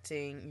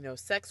protecting, you know,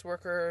 sex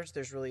workers,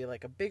 there's really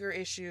like a bigger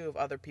issue of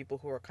other people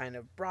who are kind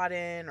of brought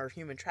in or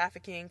human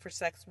trafficking for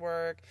sex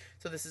work.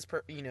 So this is,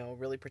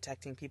 really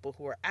protecting people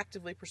who are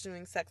actively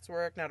pursuing sex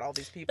work, not all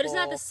these people. But it's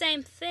not the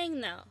same thing,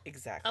 though.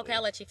 Exactly. Okay,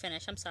 I'll let you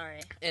finish. I'm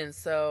sorry. And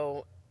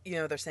so,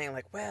 they're saying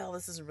like, well,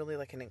 this isn't really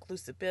like an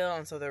inclusive bill,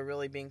 and so they're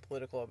really being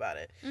political about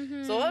it.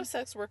 So a lot of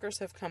sex workers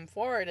have come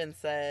forward and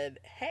said,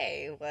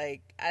 hey,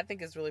 like, I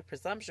think it's really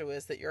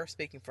presumptuous that you're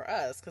speaking for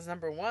us, because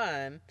number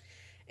one,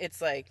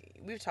 it's like,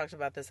 we've talked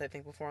about this, I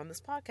think, before on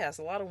this podcast.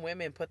 A lot of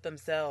women put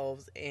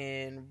themselves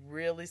in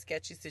really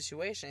sketchy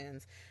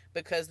situations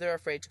because they're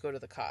afraid to go to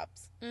the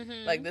cops.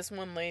 Like this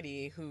one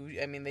lady who,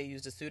 they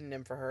used a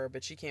pseudonym for her,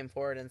 but she came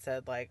forward and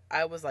said, like,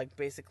 I was, like,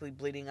 basically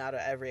bleeding out of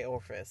every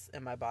orifice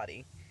in my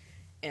body.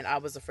 And I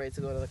was afraid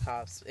to go to the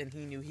cops. And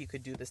he knew he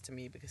could do this to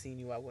me because he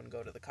knew I wouldn't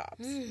go to the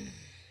cops.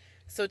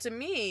 So to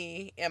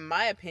me, in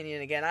my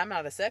opinion, again, I'm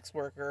not a sex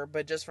worker,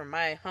 but just from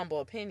my humble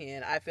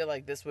opinion, I feel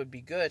like this would be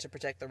good to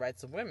protect the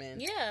rights of women.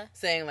 Yeah.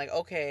 Saying like,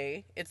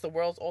 okay, it's the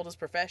world's oldest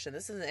profession.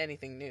 This isn't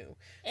anything new.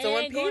 And so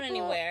it ain't going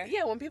anywhere.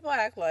 Yeah, when people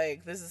act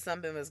like this is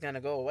something that's going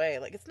to go away,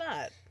 like it's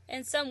not.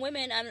 And some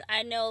women,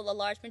 I know a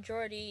large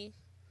majority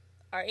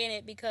are in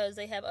it because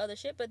they have other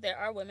shit, but there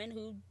are women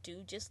who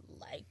do just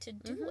like to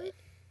do it.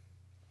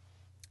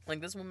 Like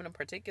this woman in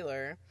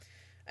particular,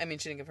 she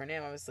didn't give her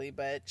name, obviously,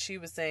 but she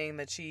was saying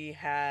that she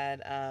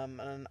had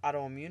an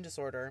autoimmune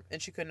disorder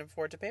and she couldn't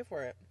afford to pay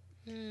for it.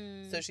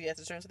 So she had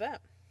to turn to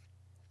that.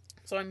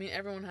 So,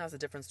 everyone has a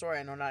different story.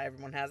 I know not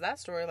everyone has that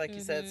story. Like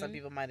you said, some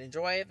people might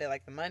enjoy it. They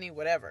like the money,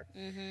 whatever.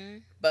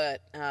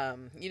 But,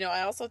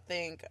 I also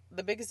think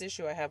the biggest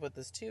issue I have with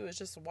this, too, is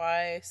just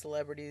why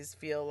celebrities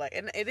feel like...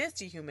 And it is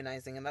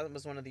dehumanizing, and that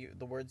was one of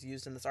the words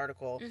used in this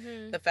article.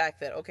 The fact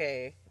that,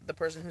 okay, the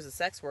person who's a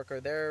sex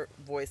worker, their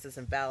voice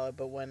isn't valid,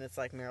 but when it's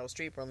like Meryl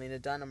Streep or Lena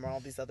Dunham or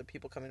all these other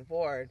people coming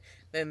forward,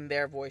 then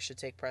their voice should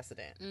take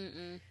precedent.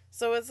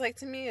 So it's like,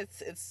 to me,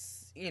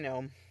 it's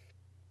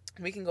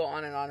we can go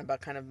on and on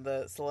about kind of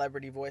the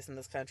celebrity voice in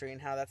this country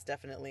and how that's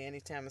definitely,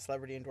 anytime a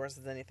celebrity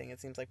endorses anything,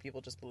 it seems like people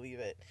just believe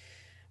it.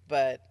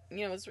 But,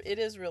 you know, it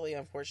is really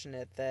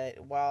unfortunate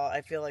that while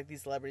I feel like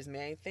these celebrities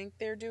may think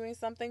they're doing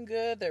something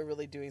good, they're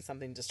really doing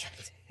something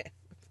destructive.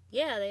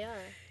 Yeah, they are.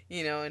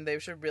 You know, and they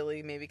should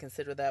really maybe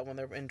consider that when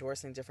they're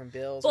endorsing different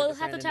bills. Well, or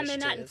half the different time they're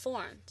not initiatives.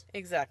 informed.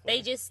 Exactly.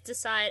 They just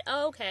decide,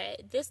 oh, okay,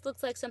 this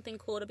looks like something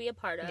cool to be a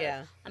part of.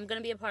 Yeah. I'm going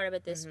to be a part of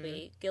it this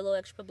week. Get a little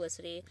extra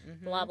publicity.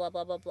 Blah, blah,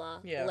 blah, blah, blah.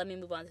 Yeah. Let me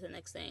move on to the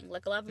next thing.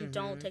 Like, a lot of them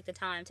don't take the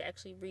time to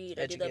actually read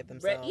or Educate do the...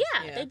 themselves.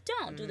 Yeah, they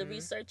don't do the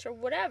research or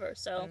whatever.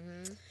 So...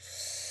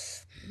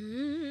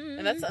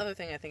 And that's the other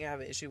thing I think I have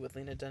an issue with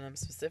Lena Dunham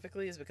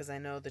specifically is because I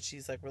know that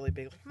she's like really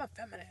big, like, I'm a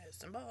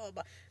feminist and blah, blah,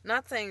 blah.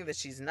 Not saying that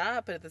she's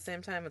not, but at the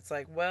same time, it's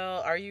like,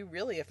 well, are you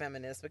really a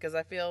feminist? Because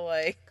I feel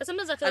like... Because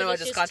sometimes I feel I know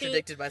like I just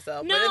contradicted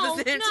myself, but at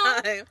the same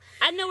time...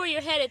 I know where you're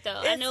headed,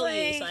 though. I know like,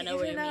 you, so I know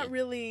where you're not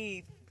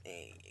really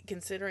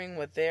considering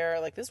what they're...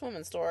 Like, this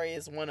woman's story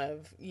is one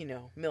of, you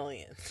know,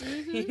 millions.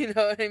 You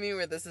know what I mean?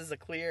 Where this is a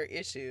clear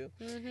issue.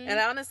 And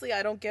honestly,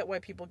 I don't get why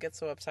people get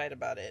so uptight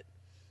about it.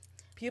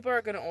 People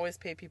are going to always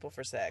pay people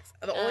for sex.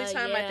 The only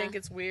time I think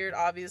it's weird,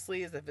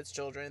 obviously, is if it's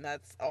children.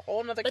 That's a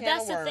whole nother can of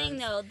worms. But that's the thing,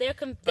 though. They're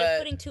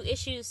putting two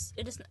issues...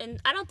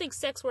 and I don't think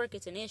sex work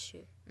is an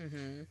issue.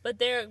 But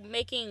they're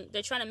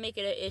trying to make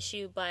it an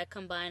issue by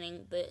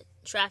combining the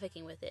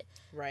trafficking with it.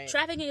 Right.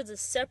 Trafficking is a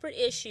separate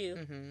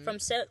issue from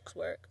sex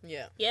work.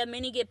 Yeah. Yeah,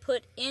 many get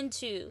put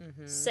into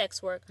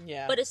sex work.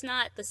 Yeah. But it's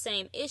not the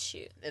same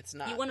issue. It's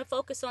not. You want to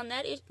focus on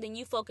that issue, then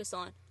you focus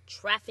on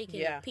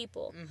trafficking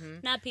people,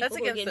 not people That's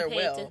who are against getting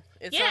their paid will.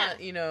 It's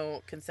not, you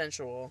know,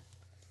 consensual.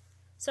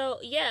 So,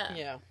 yeah.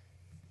 Yeah.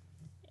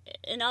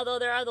 And although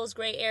there are those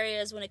gray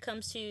areas when it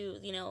comes to,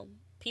 you know,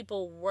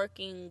 people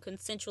working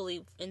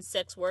consensually in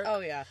sex work. Oh,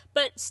 yeah.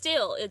 But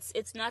still,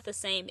 it's not the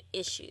same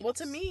issue. Well,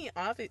 to me,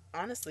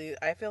 honestly,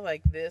 I feel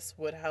like this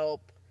would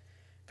help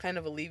kind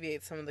of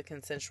alleviate some of the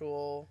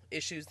consensual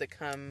issues that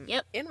come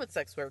in with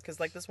sex work. Because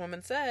like this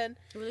woman said,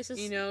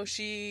 you know,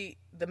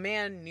 the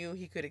man knew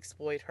he could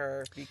exploit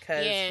her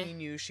because he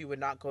knew she would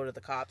not go to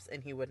the cops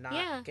and he would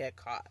not get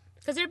caught.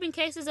 Because there have been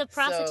cases of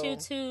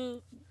prostitutes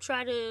who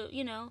try to,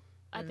 you know,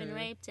 I've been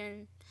raped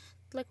and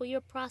like, well, you're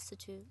a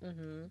prostitute.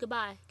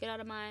 Goodbye. Get out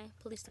of my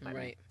police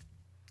department. Right.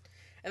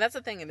 And that's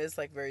the thing. It is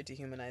like very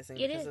dehumanizing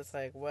because it's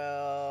like,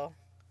 well...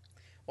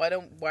 Why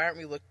aren't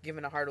we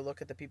giving a harder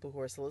look at the people who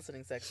are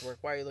soliciting sex work?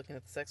 Why are you looking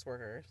at the sex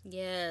workers?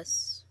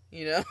 Yes.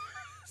 You know?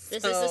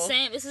 This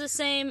is the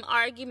same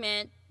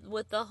argument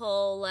with the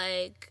whole,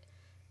 like,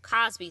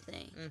 Cosby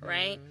thing,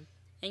 right?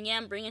 And yeah,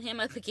 I'm bringing him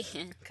up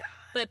again. God.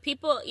 But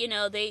people, you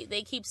know,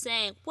 they keep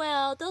saying,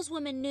 well, those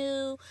women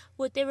knew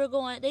what they were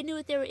they knew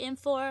what they were in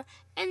for.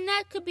 And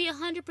that could be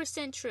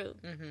 100% true,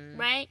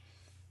 right?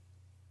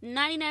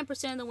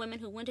 99% of the women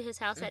who went to his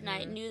house at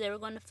night knew they were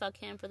going to fuck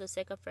him for the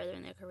sake of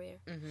furthering their career.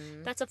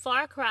 That's a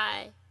far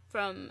cry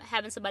from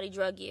having somebody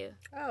drug you.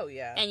 Oh,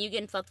 yeah. And you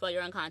getting fucked while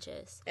you're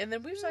unconscious. And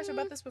then we've talked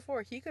about this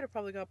before. He could have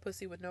probably got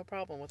pussy with no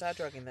problem without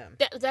drugging them.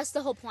 That's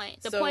the whole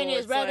point. The point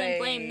is, rather than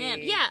blame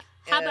them,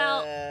 how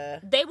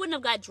about they wouldn't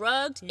have got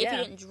drugged if you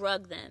didn't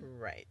drug them.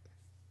 Right.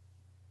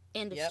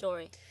 End of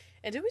story.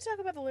 And did we talk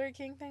about the Larry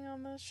King thing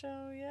on the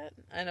show yet?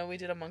 I know we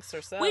did amongst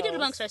ourselves. We did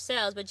amongst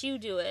ourselves, but you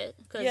do it.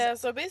 Yeah,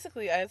 so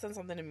basically I had sent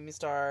something to Mimi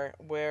Star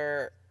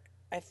where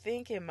I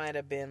think it might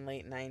have been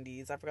late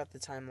 90s. I forgot the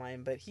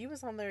timeline. But he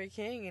was on Larry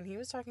King, and he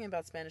was talking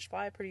about Spanish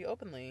Fly pretty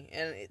openly.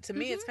 And to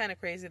me, it's kind of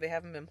crazy they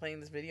haven't been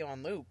playing this video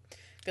on loop.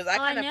 Because I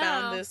kind of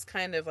found this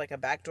kind of like a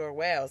backdoor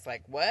way. I was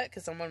like, what?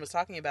 Because someone was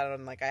talking about it,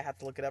 and like I had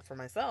to look it up for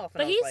myself.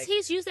 And but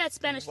he's used that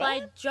Spanish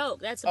Fly joke.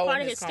 That's a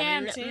part of his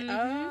stand-up.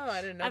 Oh,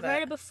 I didn't know I've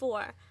heard it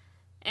before.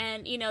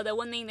 And, you know, the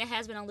one thing that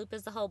has been on loop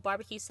is the whole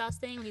barbecue sauce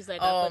thing. He's like,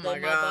 oh my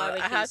God,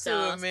 I have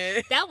to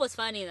admit. That was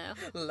funny, though.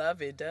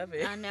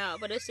 Lovey-dovey. I know,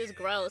 but it's just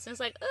gross. And it's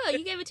like, oh,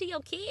 you gave it to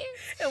your kids?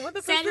 And what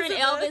the Sandra and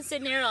Elvin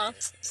sitting there all... And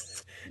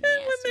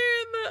when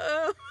they're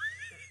in the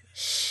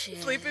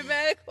sleeping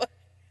bag.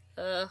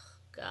 Oh,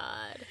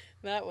 God.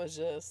 That was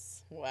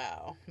just,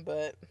 wow.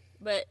 But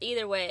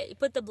either way,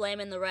 put the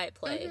blame in the right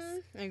place.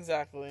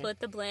 Exactly.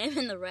 Put the blame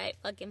in the right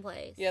fucking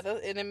place. Yeah,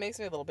 and it makes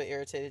me a little bit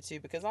irritated, too,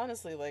 because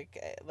honestly,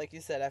 like you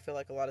said, I feel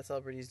like a lot of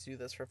celebrities do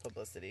this for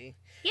publicity.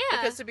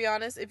 Yeah. Because to be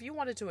honest, if you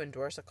wanted to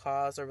endorse a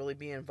cause or really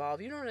be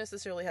involved, you don't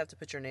necessarily have to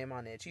put your name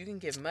on it. You can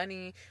give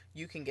money,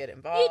 you can get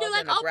involved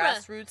like on a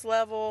grassroots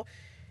level.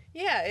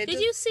 Yeah. Did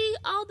you see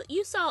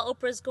you saw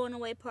Oprah's going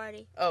away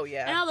party? Oh,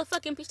 yeah. And all the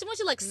fucking people. Weren't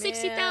you like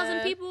 60,000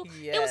 people?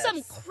 Yes. It was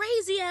some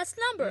crazy ass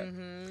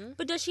number.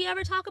 But does she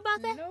ever talk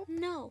about that? Nope.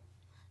 No.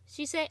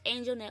 She said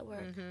Angel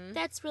Network.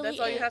 That's really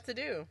That's all you have to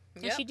do.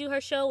 Yep. And she do her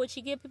show when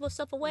she give people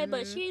stuff away,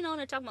 but she ain't on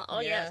there talking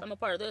about, yes, I'm a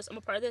part of this, I'm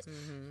a part of this.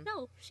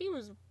 No, she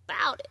was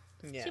about it.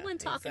 Yeah, she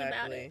wasn't talking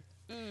about it.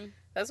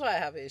 That's why I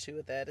have an issue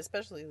with that,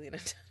 especially Lena.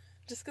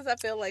 Just because I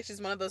feel like she's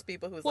one of those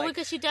people who's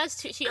because she does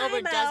too. She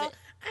overdoes it.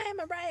 I'm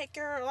a riot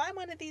girl. I'm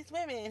one of these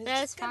women who's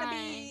That's just going to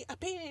be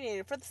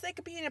opinionated for the sake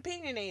of being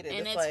opinionated.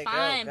 And it's like,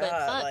 fine, oh, but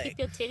God, fuck, keep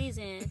your titties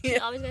in. She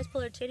always has to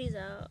pull her titties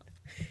out.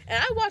 And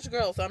I watch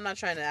Girls, so I'm not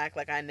trying to act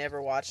like I never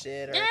watched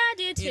it. Or, yeah, I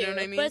did too. You know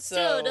what I mean? But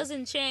still, it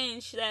doesn't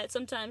change that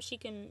sometimes she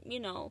can, you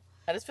know,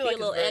 I just feel be like a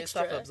it's little very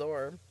extra.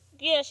 self-absorbed.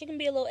 Yeah, she can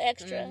be a little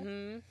extra.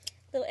 Mm-hmm.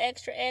 Little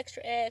extra,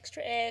 extra,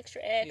 extra,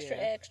 extra, extra,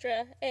 Yeah.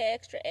 extra,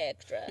 extra,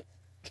 extra.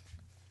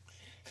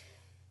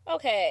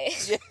 Okay.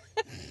 Yeah.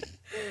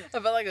 I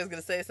felt like I was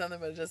gonna say something,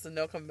 but just a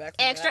no come back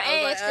from Extra, that.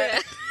 I was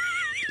extra.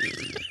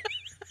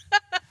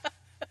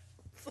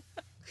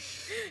 like,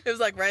 it was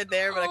like right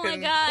there, but I Oh my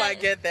couldn't God. quite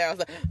get there. I was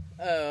like,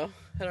 oh,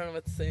 I don't know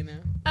what to say now.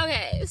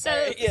 Okay, so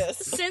Alright,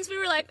 yes. since we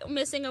were like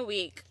missing a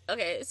week,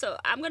 okay, so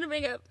I'm gonna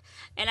bring up,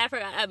 and I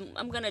forgot,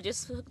 I'm gonna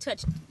just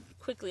touch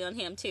quickly on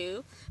him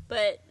too,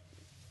 but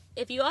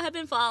if you all have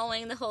been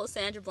following the whole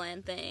Sandra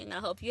Bland thing, I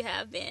hope you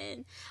have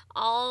been,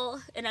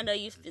 and I know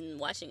you've been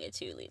watching it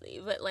too lately,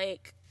 but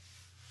like,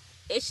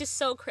 it's just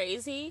so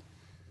crazy,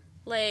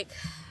 like,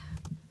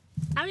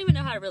 I don't even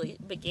know how to really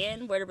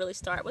begin, where to really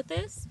start with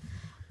this,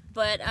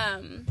 but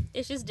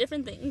it's just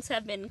different things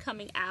have been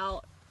coming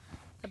out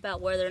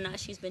about whether or not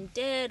she's been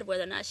dead,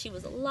 whether or not she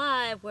was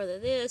alive, whether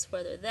this,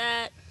 whether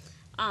that.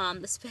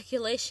 The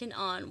speculation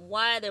on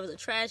why there was a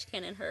trash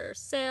can in her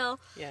cell,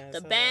 Yeah, the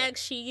so bag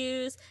she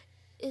used.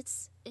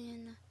 It's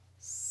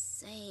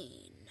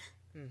insane.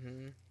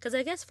 Because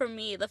I guess for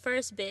me, the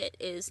first bit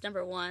is,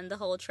 number one, the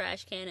whole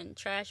trash can and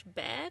trash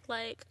bag.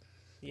 Like,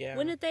 yeah.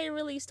 when did they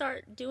really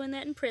start doing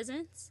that in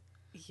prisons?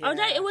 Yeah. Oh,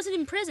 no, it wasn't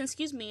in prison,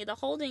 excuse me. The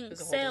holding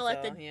cell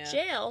at the yeah.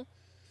 jail.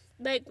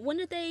 Like, when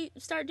did they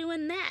start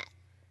doing that?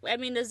 I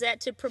mean, is that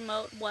to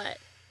promote what?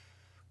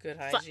 Good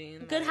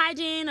hygiene. Good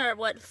hygiene, or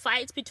what,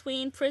 fights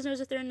between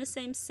prisoners if they're in the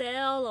same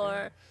cell,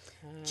 or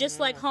just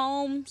like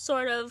home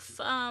sort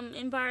of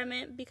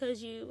environment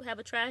because you have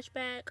a trash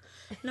bag.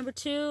 Number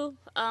two,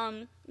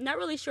 not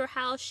really sure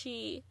how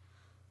she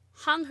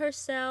hung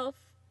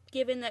herself,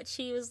 given that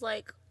she was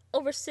like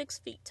over 6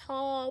 feet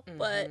tall,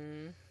 but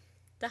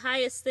the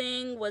highest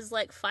thing was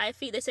like 5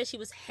 feet. They said she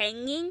was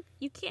hanging.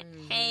 You can't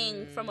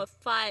hang from a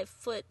 5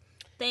 foot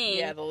thing.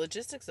 Yeah, the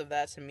logistics of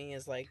that to me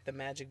is like the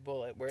magic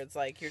bullet, where it's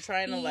like you're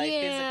trying to like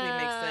physically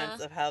make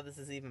sense of how this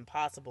is even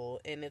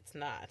possible, and it's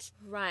not.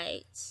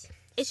 Right.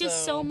 It's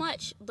just so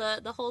much.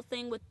 The whole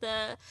thing with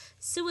the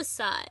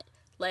suicide.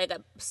 Like,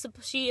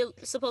 she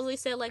supposedly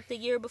said like the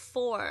year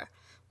before,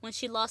 when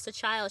she lost a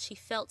child, she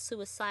felt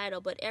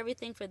suicidal, but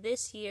everything for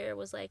this year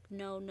was like,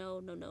 no, no,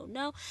 no, no,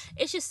 no.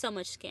 It's just so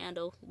much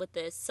scandal with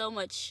this. So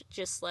much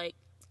just like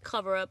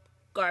cover up,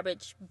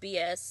 garbage,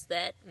 BS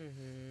that,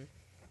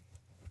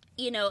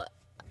 you know,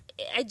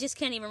 I just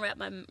can't even wrap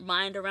my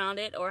mind around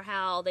it, or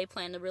how they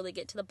plan to really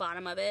get to the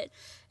bottom of it.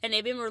 And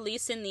they've been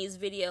releasing these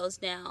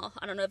videos now.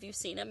 I don't know if you've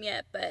seen them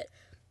yet, but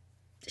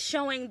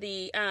showing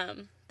the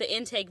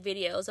intake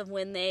videos of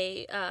when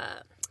they,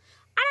 I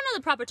don't know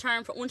the proper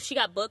term for when she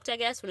got booked, I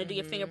guess, when they do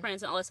your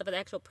fingerprints and all that stuff at the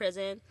actual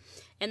prison.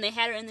 And they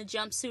had her in the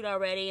jumpsuit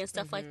already and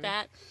stuff like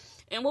that.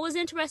 And what was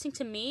interesting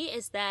to me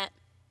is that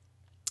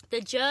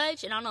the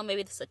judge, and I don't know,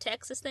 maybe this is a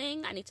Texas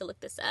thing, I need to look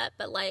this up,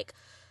 but like,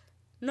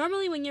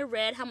 normally when you're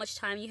read how much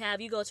time you have,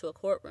 you go to a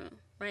courtroom,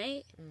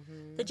 right?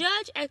 The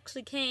judge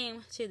actually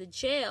came to the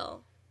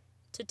jail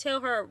to tell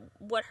her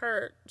what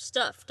her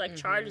stuff, like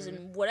charges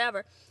and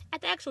whatever,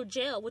 at the actual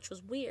jail, which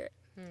was weird.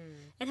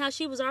 And how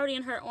she was already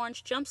in her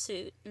orange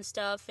jumpsuit and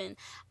stuff, and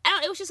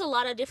it was just a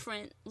lot of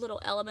different little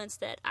elements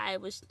that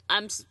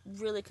I'm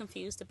really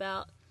confused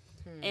about.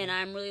 And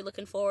I'm really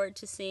looking forward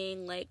to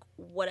seeing like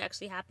what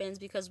actually happens,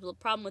 because the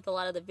problem with a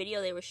lot of the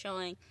video they were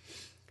showing,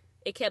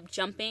 it kept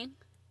jumping,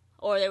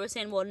 or they were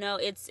saying, well, no,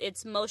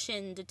 it's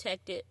motion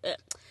detected.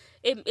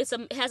 It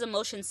has a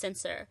motion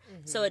sensor,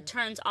 so it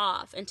turns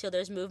off until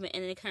there's movement,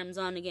 and then it comes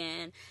on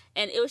again.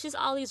 And it was just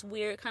all these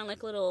weird kind of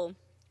like little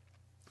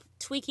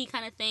tweaky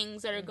kind of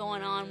things that are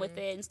going on with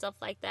it and stuff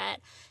like that.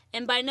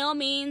 And by no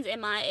means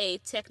am I a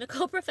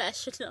technical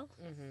professional,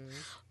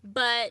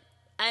 but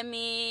I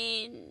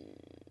mean,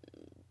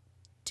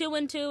 2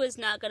 and 2 is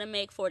not going to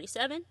make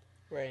 47.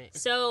 Right.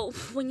 So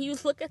when you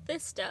look at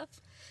this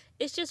stuff,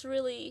 it's just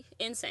really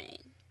insane.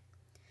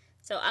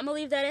 So I'm gonna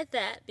leave that at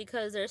that,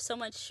 because there's so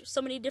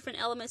many different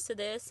elements to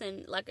this,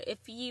 and like,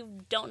 if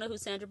you don't know who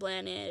Sandra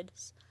Bland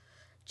is,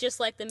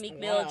 just like the Meek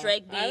Mill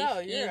Drake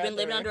beef, you've been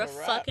living under a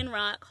fucking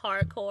rock,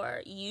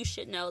 hardcore. You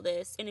should know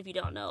this, and if you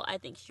don't know, I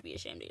think you should be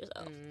ashamed of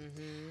yourself.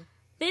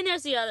 Then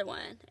there's the other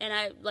one,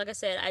 and like I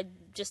said, I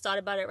just thought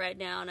about it right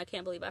now, and I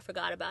can't believe I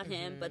forgot about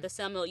him. But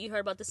you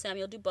heard about the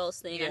Samuel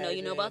Dubose thing. Yeah, I know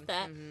you know about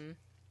that. And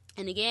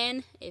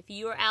again, if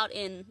you are out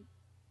in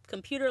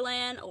computer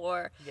land,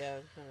 or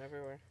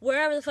everywhere,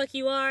 wherever the fuck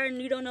you are,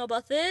 and you don't know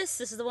about this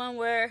is the one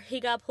where he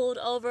got pulled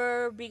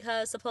over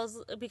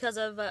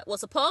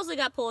supposedly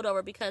got pulled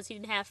over because he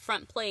didn't have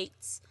front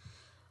plates.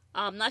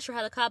 I'm not sure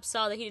how the cops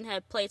saw that he didn't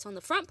have plates on the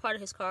front part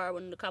of his car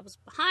when the cop was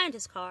behind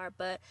his car,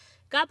 but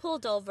got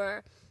pulled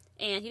over,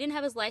 and he didn't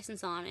have his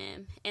license on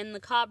him, and the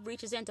cop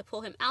reaches in to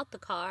pull him out the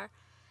car,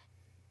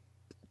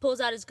 pulls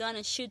out his gun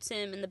and shoots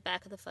him in the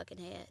back of the fucking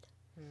head.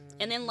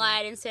 And then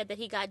lied and said that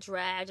he got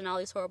dragged and all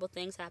these horrible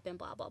things happened,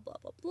 blah, blah, blah,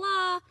 blah,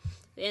 blah.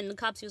 And the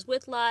cops he was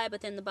with lied,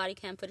 but then the body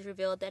cam footage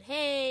revealed that,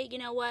 hey, you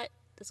know what?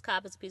 This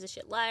cop is a piece of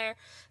shit liar.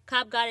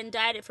 Cop got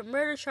indicted for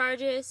murder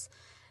charges.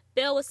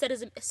 bail was set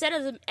as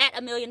at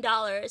 $1 million,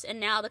 and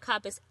now the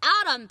cop is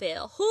out on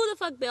bail. Who the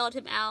fuck bailed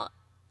him out?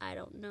 I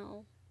don't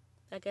know.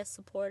 I guess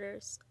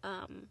supporters.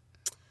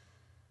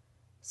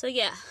 So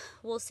yeah,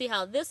 we'll see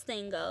how this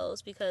thing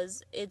goes,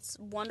 because it's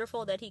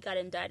wonderful that he got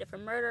indicted for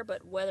murder,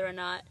 but whether or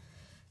not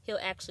he'll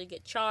actually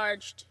get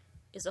charged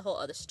is a whole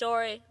other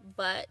story.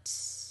 But,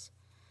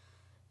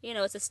 you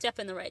know, it's a step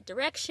in the right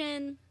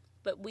direction,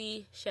 but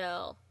we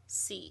shall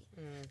see.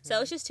 Mm-hmm.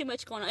 So it's just too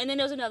much going on. And then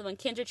there's another one,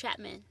 Kendra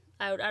Chapman.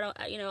 I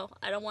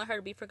don't want her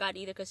to be forgotten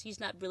either, because she's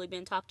not really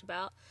been talked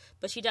about.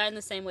 But she died in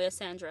the same way as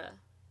Sandra,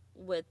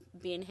 with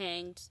being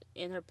hanged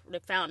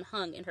found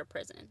hung in her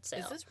prison cell.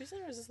 Is this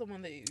recent, or is this the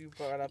one that you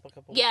brought up a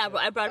couple? Yeah,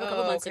 I brought it up a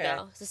couple months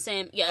ago. It's the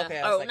same. Yeah,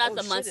 okay, or like, not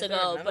the months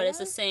ago, but it's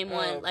the same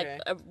one. Okay.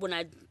 Like when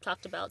I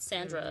talked about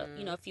Sandra,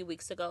 a few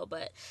weeks ago.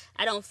 But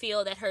I don't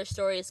feel that her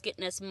story is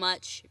getting as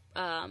much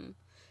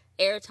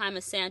airtime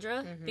as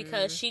Sandra,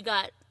 because she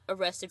got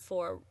arrested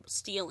for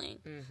stealing,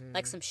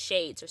 like some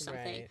shades or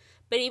something. Right.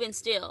 But even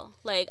still,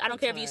 like, I don't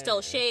care if you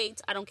stole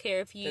shades. I don't care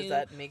if you,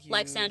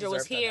 like Sandra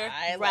was here,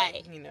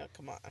 right?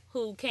 Come on.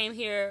 Who came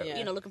here,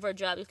 looking for a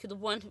job. Because the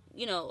one,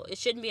 it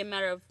shouldn't be a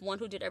matter of one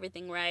who did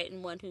everything right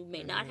and one who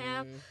may not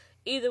have.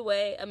 Either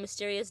way, a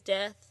mysterious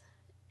death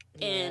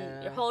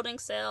in your holding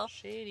cell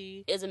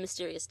is a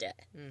mysterious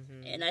death.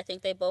 And I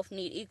think they both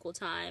need equal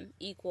time,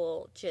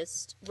 equal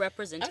just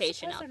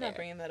representation out there. They're not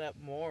bringing that up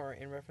more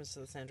in reference to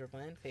the Sandra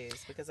Bland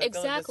case, because I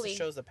feel like this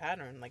shows a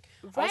pattern. Like,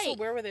 also,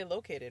 where were they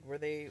located? Were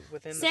they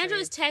within Sandra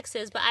is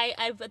Texas, but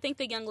I think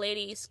the young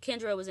ladies,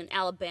 Kendra was in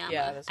Alabama.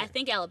 Yeah, that's right. I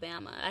think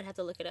Alabama. I'd have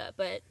to look it up,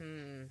 but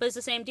it's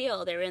the same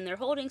deal. They're in their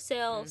holding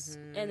cells,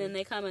 and then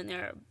they come and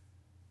they're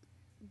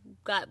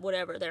got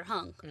whatever. They're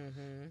hung.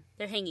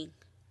 They're hanging.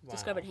 Wow.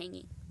 Discovered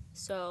hanging.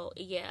 So,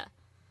 yeah.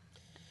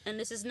 And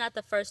this is not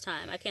the first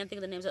time. I can't think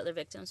of the names of other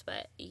victims,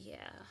 but yeah.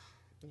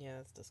 Yeah,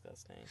 that's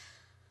disgusting.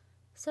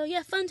 So,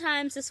 yeah, fun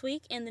times this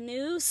week in the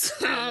news.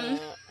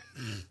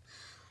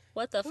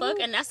 What the fuck?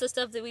 And that's the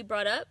stuff that we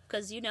brought up,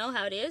 because you know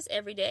how it is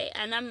every day.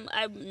 And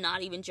I'm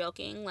not even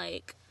joking.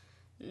 Like,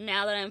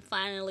 now that I'm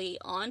finally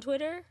on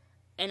Twitter,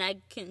 and I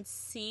can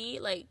see,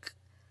 like,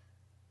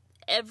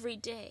 every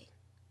day,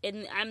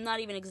 and I'm not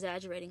even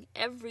exaggerating,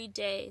 every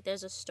day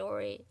there's a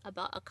story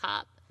about a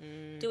cop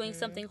doing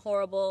something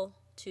horrible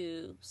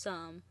to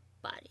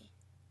somebody.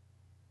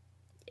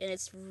 And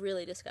it's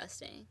really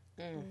disgusting.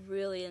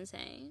 Really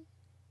insane.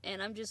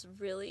 And I'm just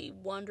really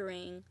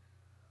wondering,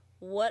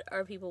 what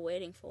are people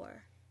waiting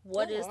for?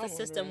 What is the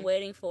system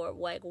waiting for?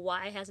 Like,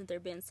 why hasn't there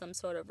been some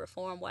sort of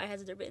reform? Why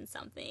hasn't there been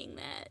something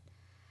that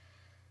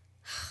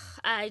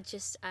I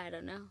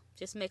don't know.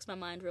 Just makes my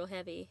mind real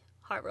heavy,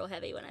 heart real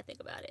heavy when I think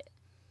about it.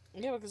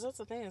 Yeah, because that's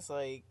the thing. It's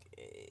like,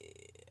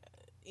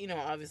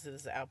 obviously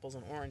this is apples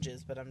and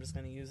oranges, but I'm just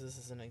going to use this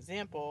as an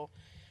example.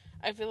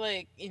 I feel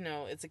like,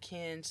 it's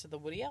akin to the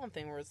Woody Allen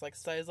thing, where it's like,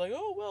 society's like,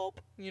 oh, well,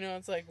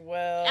 it's like,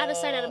 well... out of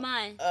sight, out of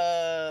mind.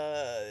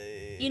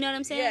 You know what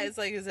I'm saying? Yeah, it's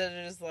like, instead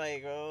of just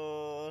like,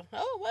 oh,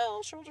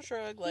 well, shoulder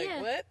shrug, like,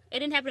 what? It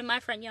didn't happen in my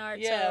front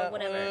yard, so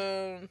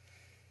whatever.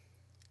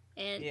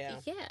 And,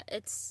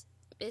 it's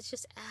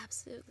just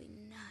absolutely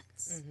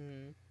nuts.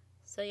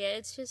 So, yeah,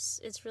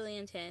 it's really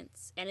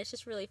intense, and it's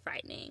just really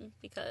frightening,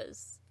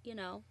 because,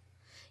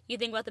 you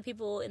think about the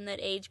people in that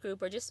age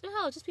group, or just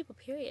people,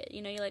 period.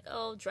 You're like,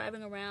 oh,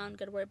 driving around,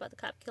 got to worry about the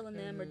cop killing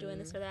them, or doing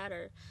this or that,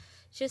 or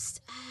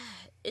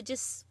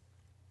it's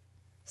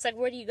like,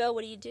 where do you go?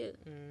 What do you do?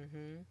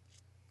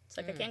 It's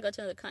like, I can't go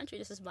to another country.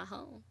 This is my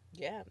home.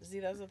 Yeah. See,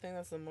 that's the thing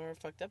that's the more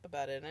fucked up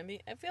about it. And I mean,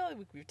 I feel like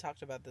we've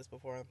talked about this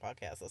before on the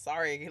podcast. So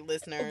sorry,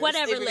 listeners.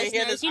 Whatever,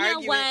 listeners. You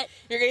know what?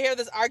 You're going to hear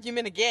this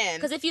argument again.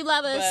 Because if you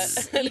love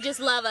us, you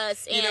just love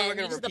us. And we're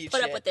going to just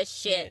put up with this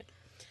shit. Yeah.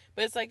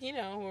 But it's like,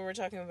 when we're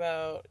talking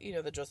about,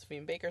 the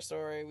Josephine Baker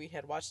story, we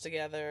had watched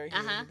together.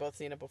 We've both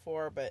seen it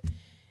before. But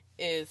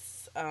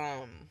it's,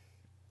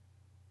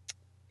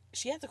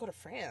 she had to go to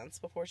France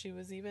before she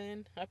was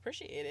even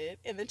appreciated.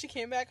 And then she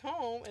came back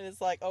home, and it's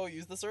like, oh,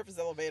 use the surface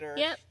elevator.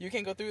 Yep. You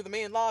can go through the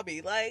main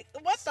lobby. Like,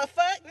 what the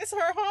fuck? It's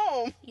her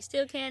home. You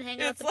still can't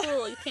hang out the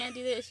pool. You can't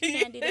do this. You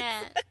can't do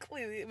that.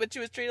 Exactly. But she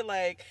was treated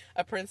like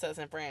a princess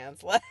in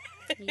France. Like,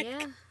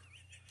 yeah.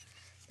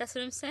 That's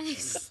what I'm saying.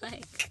 It's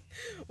like,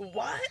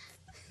 what?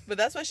 But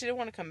that's why she didn't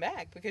want to come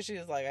back, because she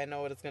was like, I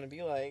know what it's going to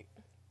be like.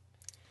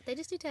 They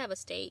just need to have a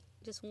state,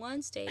 just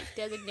one state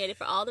designated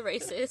for all the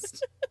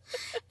racists.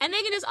 And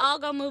they can just all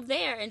go move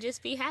there and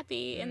just be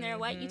happy in their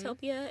white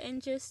utopia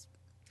and just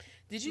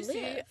Did you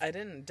see, I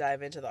didn't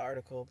dive into the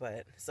article,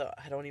 but so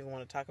I don't even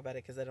want to talk about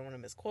it because I don't want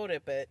to misquote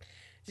it, but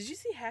did you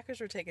see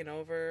hackers were taking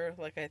over,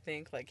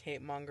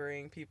 hate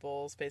mongering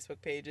people's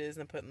Facebook pages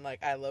and putting,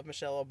 I love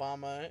Michelle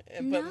Obama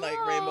and putting,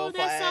 rainbow flags?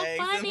 That's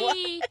so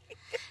funny.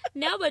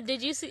 No, but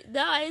did you see,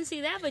 no, I didn't see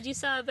that, but you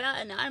saw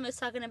about Anonymous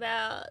talking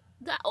about,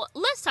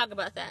 let's talk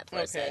about that for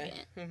a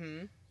second.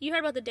 Mm-hmm. You heard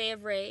about the Day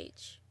of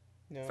Rage?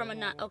 No.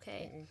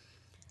 Okay. Mm-mm.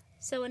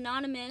 So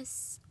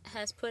Anonymous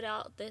has put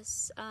out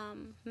this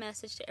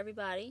message to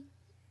everybody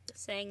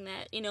saying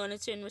that, and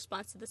it's in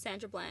response to the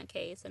Sandra Bland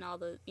case and all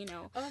the,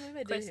 Oh, maybe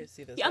I did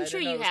see this. Yeah, I'm sure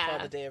you have. It's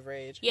called The Day of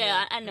Rage.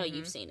 Yeah, I know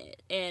you've seen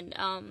it.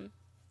 And,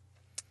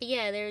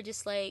 yeah, they're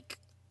just like,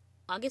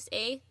 August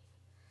 8th.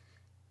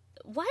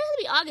 Why does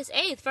it be August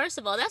 8th, first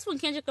of all? That's when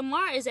Kendrick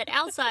Lamar is at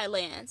Outside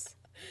Lands.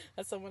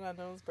 That's someone I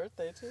know's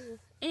birthday, too.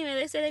 Anyway,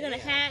 they say they're going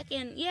to hack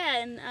and,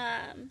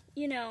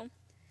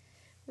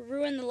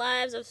 ruin the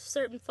lives of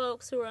certain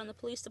folks who are on the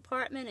police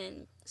department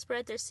and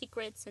spread their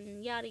secrets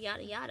and yada,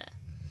 yada, yada.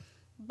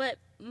 But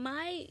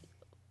I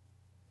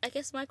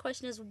guess my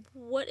question is,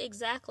 what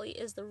exactly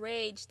is the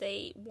rage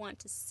they want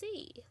to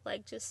see?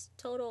 Like, just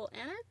total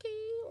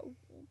anarchy?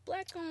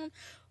 Black on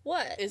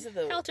what? Is it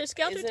the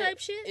helter-skelter type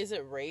shit? Is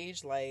it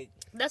rage? Like,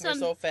 that's we're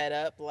so fed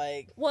up?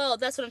 Like, well,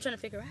 that's what I'm trying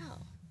to figure out.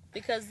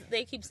 Because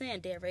they keep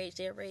saying, dare rage,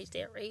 dare rage,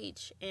 dare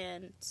rage.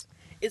 And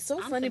it's so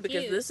funny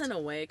confused. because this, in a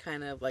way,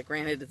 kind of, like,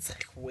 granted, it's,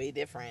 like, way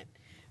different,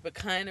 but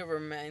kind of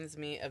reminds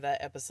me of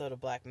that episode of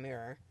Black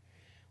Mirror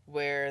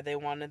where they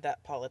wanted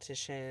that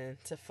politician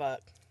to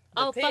fuck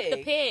the pig. Fuck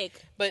the pig.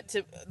 But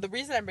the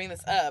reason I bring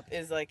this up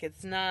is, like,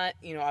 it's not,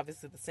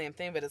 obviously the same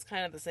thing, but it's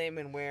kind of the same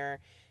in where,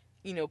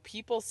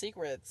 people's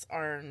secrets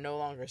are no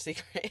longer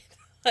secret.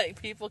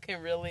 Like, people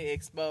can really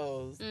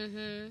expose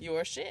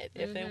your shit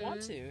if they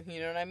want to.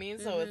 You know what I mean?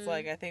 So it's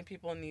like, I think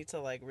people need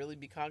to, like, really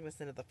be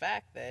cognizant of the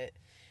fact that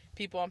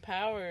people in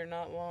power are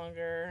not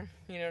longer,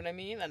 you know what I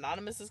mean?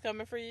 Anonymous is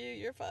coming for you,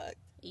 you're fucked.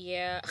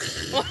 Yeah.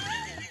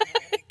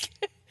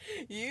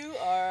 You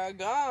are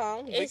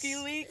gone.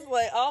 WikiLeaks,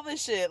 like, all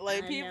this shit.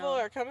 Like, people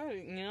are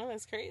coming,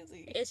 it's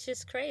crazy. It's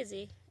just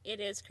crazy. It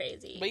is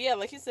crazy. But yeah,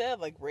 like you said,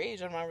 like,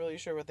 rage, I'm not really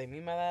sure what they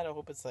mean by that. I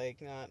hope it's,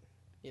 like, not,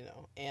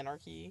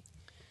 anarchy.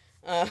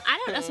 I don't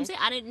know. That's what I'm saying.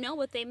 I didn't know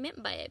what they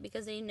meant by it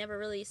because they never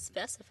really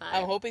specified.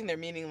 I'm hoping they're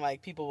meaning,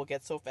 like, people will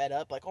get so fed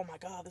up, like, oh my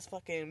god,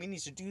 we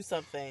need to do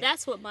something.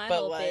 That's what my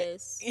hope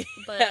is.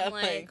 But yeah, I'm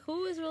like,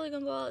 who is really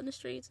going to go out in the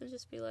streets and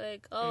just be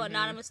like, oh,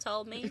 Anonymous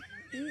told me?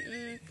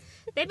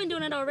 They've been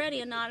doing it already,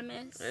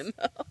 Anonymous. I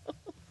know.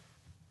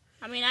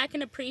 I mean, I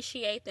can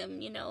appreciate them,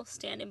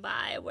 standing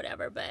by or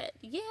whatever, but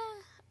yeah,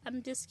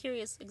 I'm just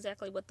curious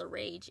exactly what the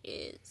rage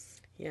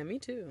is. Yeah, me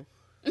too.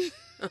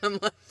 I'm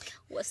like,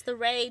 what's the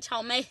rage,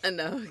 homie? I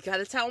know. You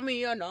gotta tell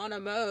me,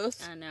 Anonymous.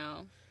 I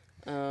know.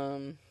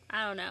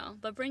 I don't know,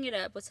 but bring it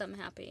up with something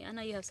happy. I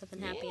know you have something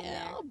happy in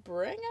there. I'll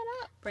bring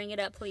it up. Bring it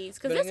up, please,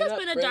 because this has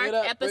been a dark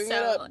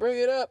episode. Bring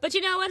it up. But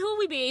you know what? Who would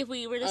we be if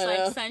we were just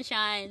like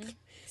sunshine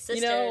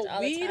sisters all the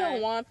time? We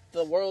don't want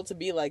the world to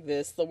be like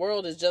this. The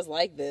world is just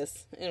like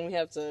this, and we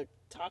have to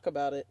talk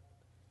about it.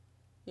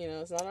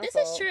 It's not our fault.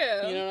 This is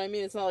true. You know what I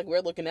mean? It's not like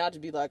we're looking out to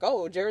be like,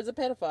 oh, Jared's a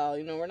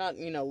pedophile. We're not,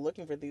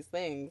 looking for these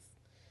things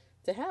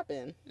to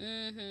happen.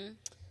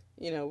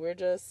 We're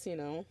just,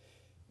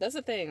 that's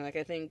the thing. Like,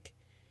 I think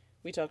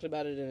we talked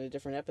about it in a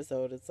different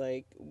episode. It's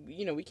like,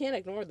 we can't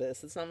ignore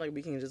this. It's not like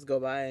we can just go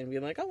by and be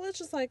like, oh, let's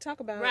just, like,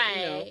 talk about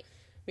it.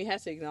 We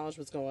have to acknowledge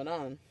what's going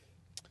on.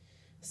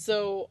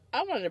 So,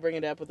 I wanted to bring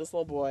it up with this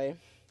little boy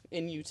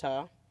in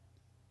Utah.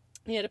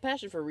 He had a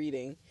passion for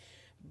reading.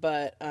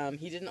 But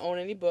he didn't own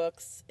any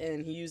books,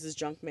 and he uses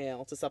junk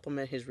mail to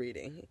supplement his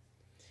reading.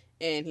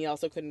 And he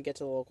also couldn't get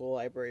to the local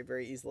library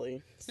very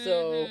easily.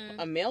 So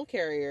a mail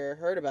carrier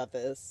heard about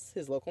this,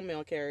 his local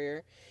mail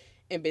carrier,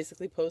 and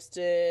basically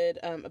posted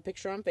a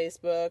picture on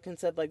Facebook and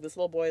said, like, this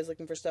little boy is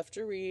looking for stuff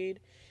to read.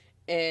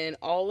 And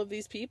all of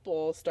these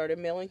people started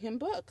mailing him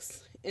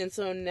books. And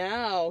so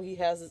now he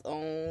has his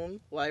own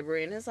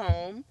library in his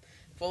home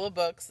full of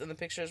books, and the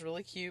picture is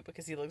really cute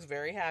because he looks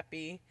very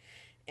happy.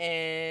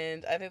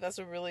 And I think that's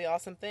a really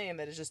awesome thing,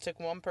 that it just took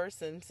one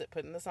person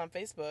putting this on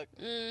Facebook,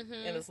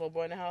 and this little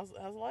boy in the house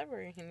has a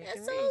library. And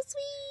that's so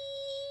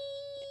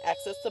sweet.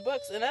 Access to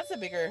books, and that's a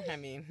bigger,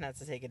 not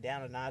to take it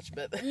down a notch,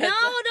 but... No,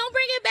 don't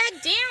bring it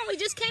back down. We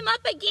just came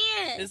up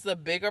again. It's the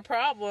bigger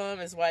problem,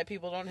 is why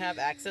people don't have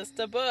access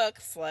to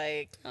books,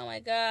 like... Oh my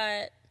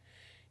god.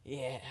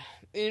 Yeah.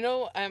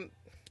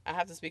 I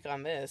have to speak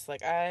on this.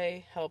 Like,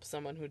 I helped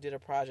someone who did a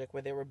project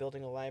where they were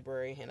building a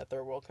library in a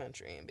third world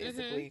country. And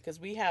basically, because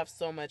we have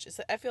so much,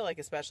 I feel like,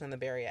 especially in the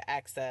Bay Area,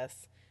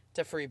 access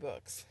to free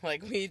books.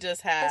 Like, we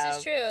just have... This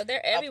is true.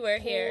 They're everywhere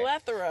here.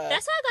 Plethora.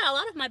 That's how I got a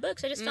lot of my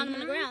books. I just found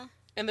them on the ground.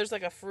 And there's,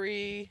 like, a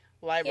free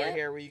library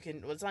here where you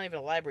can... Well, it's not even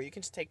a library. You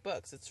can just take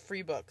books. It's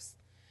free books.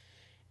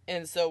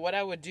 And so what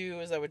I would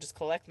do is I would just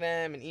collect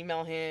them and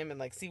email him and,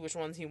 like, see which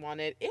ones he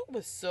wanted. It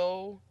was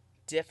so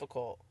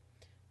difficult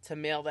to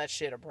mail that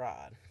shit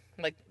abroad.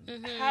 Like,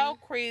 how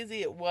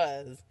crazy it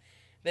was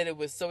that it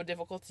was so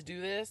difficult to do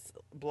this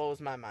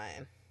blows my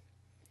mind.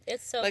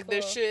 It's so like,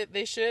 cool.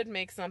 They should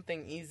make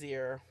something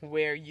easier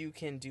where you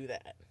can do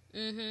that.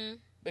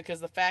 Because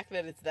the fact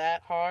that it's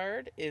that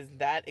hard is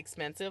that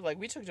expensive. Like,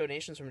 we took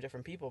donations from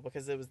different people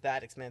because it was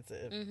that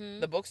expensive.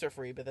 The books are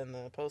free, but then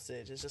the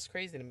postage is just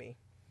crazy to me.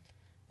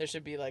 There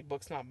should be, like,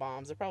 Books Not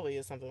Bombs. There probably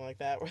is something like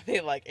that where they,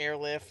 like,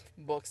 airlift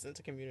books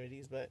into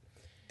communities, but...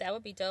 That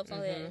would be dope. So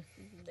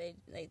they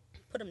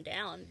put them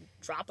down,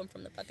 drop them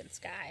from the fucking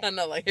sky. I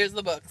know, like, here's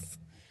the books.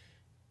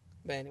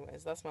 But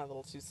anyways, that's my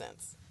little 2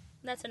 cents.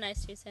 That's a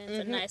nice 2 cents.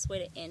 A nice way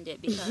to end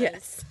it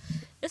because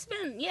it's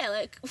been,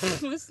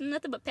 it's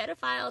nothing but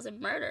pedophiles and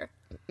murder.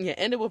 Yeah,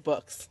 end it with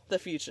books. The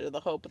future, the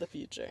hope of the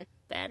future.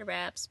 Bad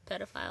raps,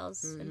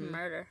 pedophiles, and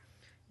murder.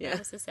 Yeah. That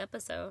was this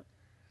episode.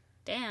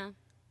 Damn.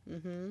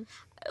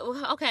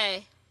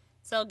 Okay,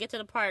 so get to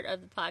the part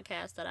of the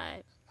podcast that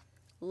I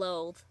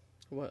loathe.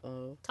 What?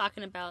 Oh.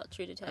 Talking about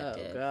True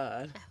Detective. Oh,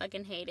 God. I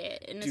fucking hate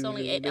it. And it's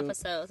only 8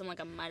 episodes. I'm like,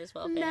 I might as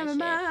well finish Never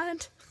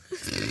mind.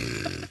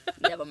 it.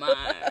 Never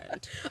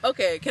mind.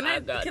 Okay, can I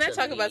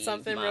talk about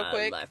something real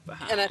quick?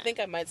 And I think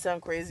I might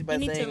sound crazy by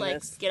saying this. You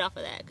need to, get off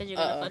of that, because you're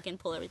going to fucking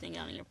pull everything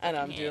out in your fucking I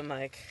know, I'm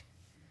head.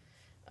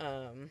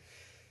 doing,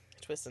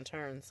 twists and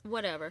turns.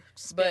 Whatever.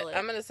 But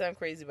I'm going to sound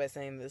crazy by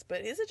saying this, but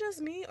is it just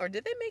me, or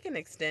did they make an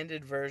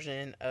extended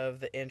version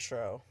of the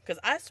intro? Because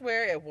I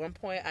swear at one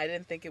point I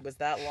didn't think it was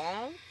that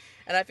long.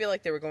 And I feel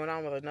like they were going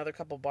on with another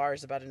couple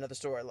bars about another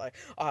story. Like,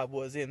 I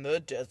was in the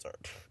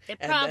desert. And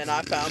then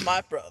I found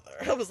my brother.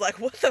 I was like,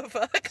 what the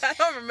fuck? I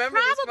don't remember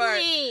this part.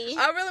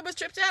 I really was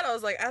tripped out. I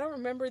was like, I don't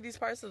remember these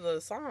parts of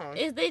the song.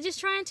 Is they just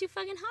trying too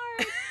fucking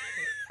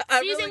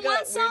hard? Season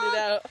 1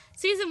 song?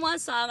 Season 1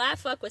 song. I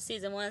fuck with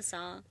Season 1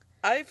 song.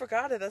 I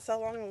forgot it. That's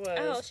how long it was.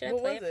 Oh, should I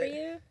play it for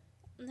you?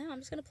 No, I'm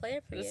just going to play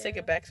it for you. Let's take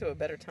it back to a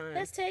better time.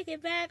 Let's take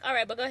it back. All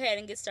right, but go ahead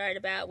and get started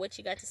about what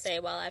you got to say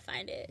while I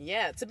find it.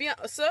 Yeah, to be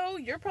honest, so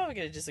you're probably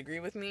going to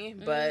disagree with me,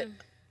 but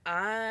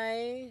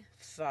I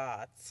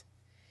thought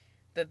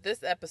that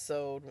this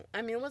episode,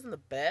 I mean, it wasn't the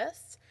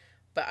best,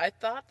 but I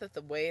thought that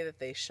the way that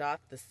they shot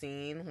the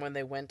scene when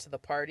they went to the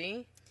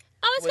party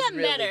was gotten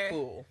really better.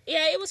 Cool.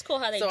 Yeah, it was cool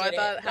how they did it. So I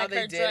thought how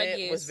they did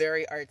it was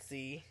very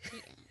artsy.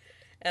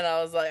 And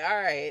I was like, all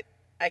right.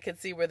 I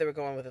could see where they were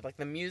going with it. Like,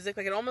 the music,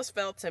 like, it almost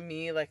felt to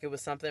me like it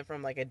was something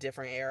from, like, a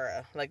different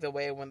era. Like, the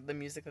way when the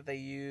music that they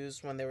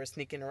used when they were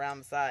sneaking around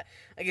the side.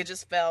 Like, it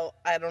just felt,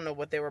 I don't know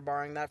what they were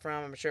borrowing that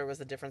from. I'm sure it was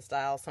a different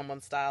style,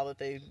 someone's style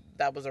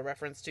that was a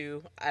reference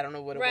to. I don't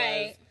know what it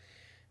was.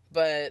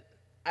 But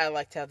I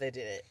liked how they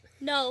did it.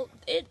 No,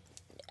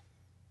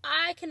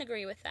 I can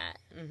agree with that.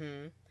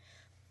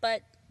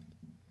 But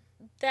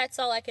that's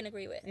all I can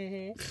agree with.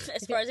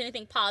 As far as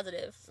anything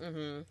positive.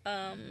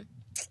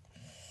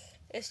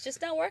 It's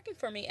just not working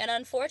for me. And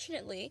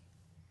unfortunately,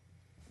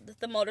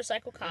 the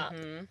motorcycle cop,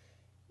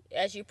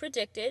 as you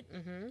predicted,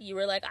 you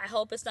were like, I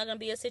hope it's not going to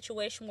be a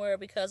situation where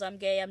because I'm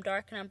gay, I'm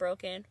dark, and I'm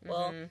broken.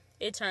 Well,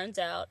 it turns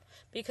out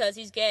because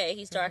he's gay,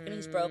 he's dark, and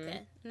he's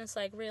broken. And it's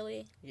like,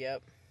 really?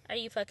 Yep. Are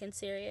you fucking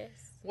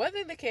serious? One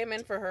thing that came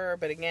in for her,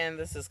 but again,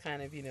 this is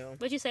kind of,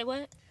 What'd you say,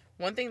 what?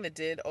 One thing that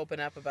did open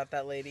up about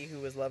that lady who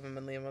was loving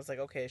Liam was like,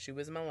 okay, she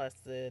was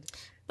molested.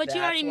 But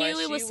you already knew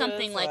it was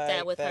something like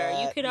that with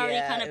her. You could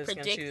already kind of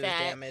predict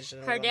that.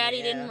 Her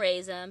daddy didn't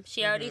raise him.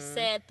 She already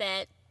said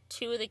that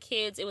 2 of the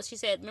kids, she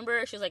said,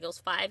 remember, she was like, it was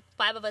five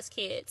of us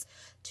kids.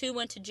 2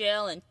 went to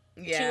jail and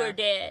 2 are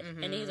dead.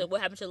 And he's like, what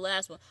happened to the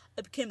last one?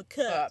 I became a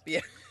cop.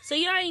 So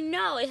you already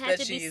know it had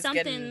to be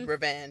something. Getting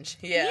revenge.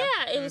 Yeah,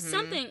 it was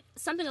something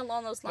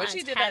along those lines. When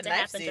she did had that to knife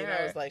happen scene, to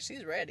her. I was like,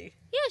 she's ready.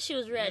 Yeah, she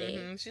was ready.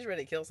 She's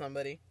ready to kill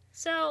somebody.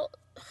 So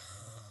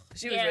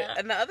she was ready.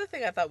 And the other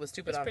thing I thought was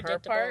stupid on her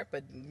part,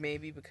 but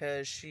maybe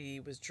because she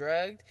was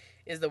drugged,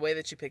 is the way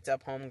that she picked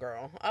up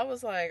Homegirl. I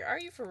was like, are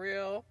you for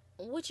real?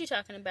 What you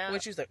talking about? When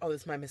she was like, oh,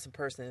 this is my missing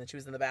person, and she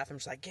was in the bathroom,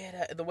 she's like, get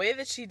her. The way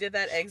that she did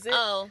that exit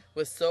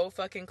was so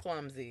fucking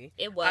clumsy.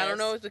 It was. I don't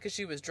know if it's because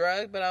she was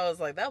drugged, but I was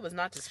like, that was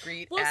not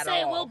discreet at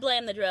all. We'll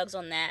blame the drugs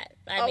on that.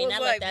 I mean, I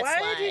let that slide.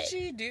 Why did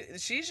she do...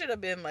 She should have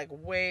been, like,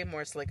 way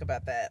more slick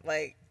about that.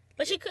 Like...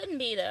 But she couldn't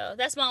be, though.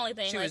 That's my only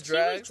thing. She was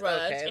drugged?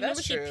 Okay, and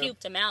remember, she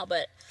puked him out,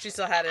 but... She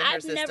still had it in her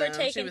system. I've never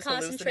taken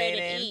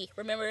concentrated E.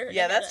 Remember?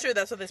 Yeah, that's true.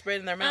 That's what they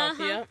sprayed in their mouth.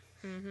 Yep.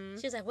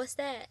 She was like, what's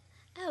that?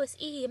 Oh, it's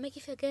E. It'll make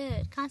you feel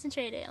good.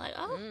 Concentrated. Like,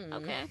 oh,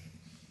 okay.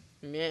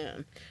 Yeah.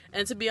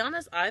 And to be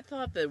honest, I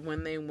thought that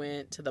when they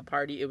went to the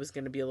party, it was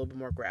going to be a little bit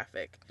more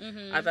graphic.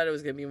 I thought it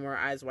was going to be more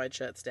eyes wide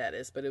shut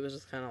status, but it was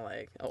just kind of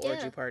like an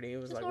orgy party. It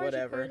was like,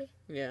 whatever. Party.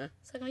 Yeah.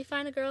 So let me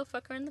find a girl,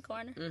 fuck her in the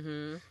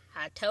corner.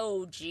 I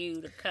told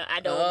you to come. I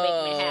don't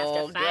make me have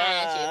to find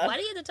you. Why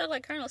do you have to talk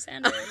like Colonel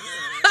Sanders?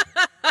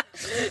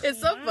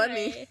 It's so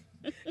funny.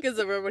 Because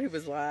I remember when he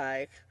was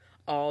like,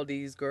 all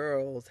these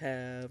girls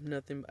have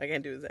nothing, I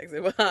can't do his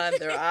accent, behind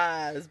their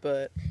eyes,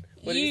 but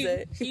what did he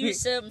say? You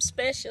something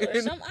special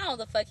or something. I don't know what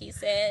the fuck he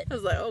said. I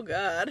was like, oh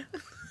God.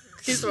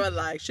 He's sort of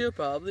like, she'll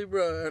probably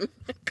run.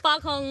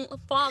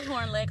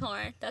 Foghorn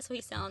Leghorn. That's what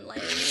he sounded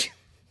like.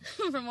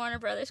 From Warner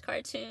Brothers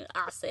cartoon.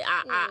 I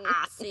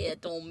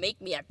said, don't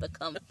make me have to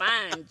come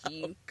find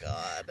you. Oh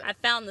God. I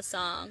found the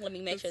song. Let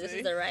me make sure this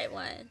is the right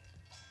one.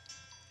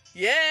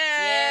 Yeah,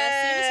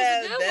 see, this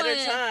is a good better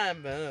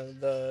one. Time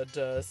the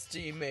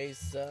Dusty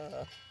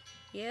Mesa.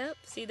 Yep,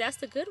 see, that's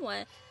the good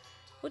one.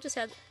 We'll just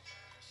have...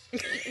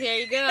 There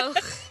you go.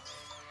 That's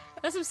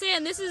what I'm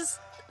saying. This is...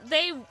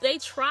 They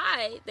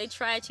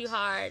tried too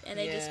hard, and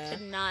they just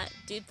could not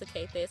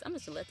duplicate this. I'm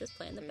just gonna let this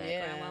play in the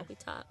background while we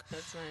talk.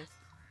 That's nice.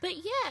 But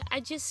yeah,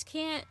 I just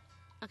can't...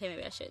 Okay,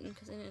 maybe I shouldn't,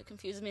 because it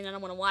confuses me, and I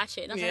don't want to watch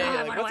it. And I was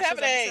I want to watch those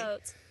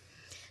episodes.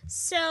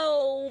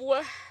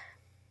 So...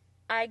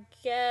 I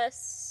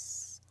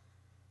guess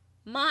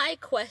my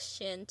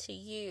question to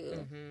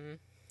you,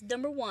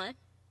 number one.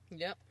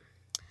 Yep.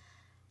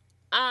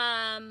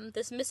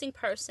 This missing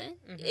person,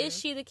 is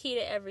she the key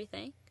to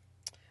everything?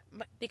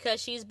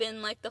 Because she's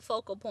been like the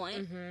focal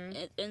point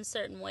in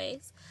certain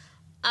ways.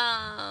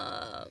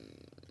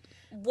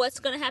 What's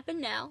gonna happen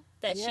now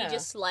that she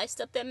just sliced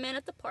up that man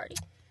at the party?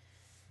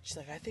 She's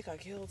like, I think I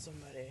killed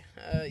somebody.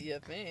 You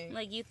think?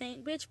 Like, you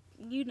think, bitch,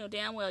 you know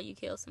damn well you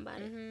killed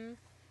somebody.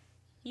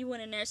 You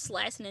went in there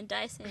slicing and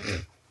dicing.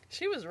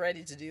 She was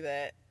ready to do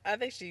that. I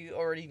think she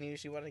already knew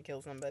she wanted to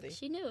kill somebody.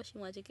 She knew she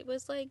wanted to kill. It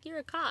was like, you're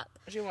a cop.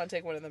 She wanted to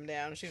take one of them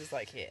down. She was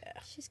like, yeah.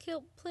 She's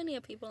killed plenty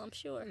of people, I'm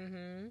sure.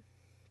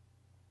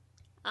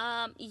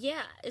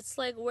 Yeah, it's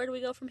like, where do we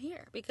go from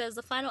here? Because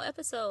the final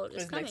episode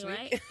is coming,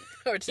 right?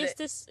 Or today.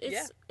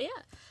 Yeah.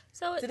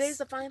 So Today's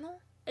the final?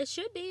 It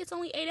should be. It's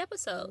only 8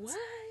 episodes. What?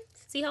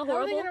 See how horrible?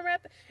 How are they gonna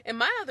wrap it? And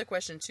my other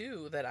question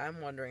too that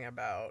I'm wondering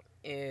about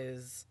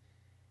is,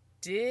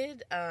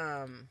 did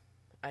I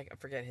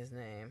forget his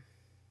name?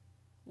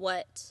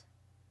 What?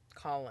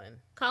 Colin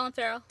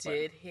Farrell.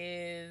 Did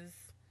his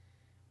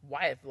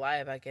wife lie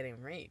about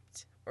getting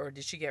raped? Or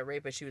did she get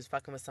raped but she was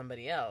fucking with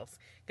somebody else?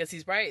 Because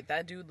he's right,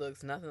 that dude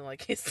looks nothing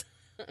like his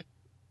son.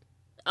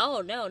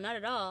 Oh, no, not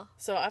at all.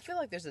 So I feel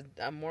like there's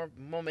a more,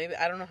 well, maybe,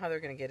 I don't know how they're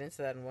going to get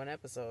into that in one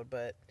episode,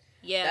 but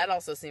yeah, that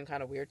also seemed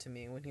kind of weird to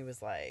me when he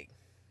was like,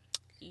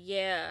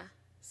 yeah,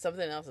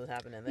 something else is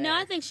happening there. No,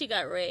 I think she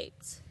got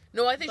raped.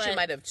 No, I think she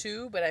might have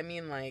too, but I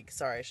mean, like,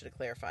 sorry, I should have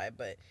clarified,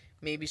 but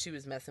maybe she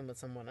was messing with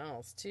someone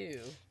else too.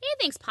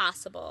 Anything's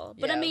possible,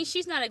 but I mean,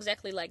 she's not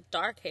exactly like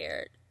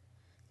dark-haired.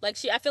 Like,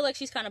 I feel like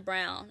she's kind of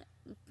brown.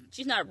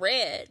 She's not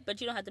red,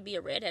 but you don't have to be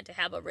a redhead to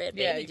have a red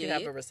baby. Yeah, you could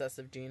have a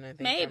recessive gene, I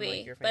think. Maybe, from,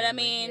 like, your but I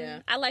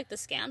mean, I like the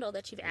scandal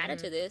that you've added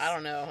to this. I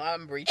don't know.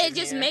 I'm reaching. It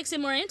just makes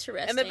it more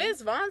interesting. And the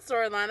Vince Vaughn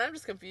storyline, I'm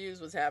just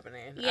confused what's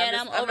happening. Yeah, and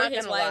I'm over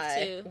his wife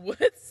too.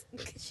 What's?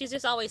 She's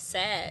just always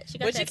sad. She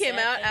got when that she came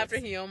out face. after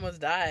he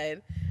almost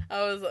died,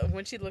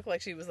 when she looked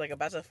like she was like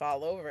about to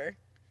fall over.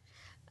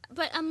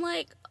 But I'm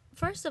like,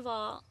 first of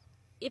all,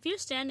 if you're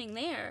standing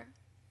there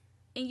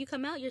and you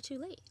come out, you're too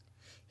late.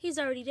 He's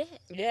already dead.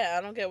 Yeah,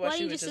 I don't get why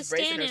she was just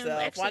bracing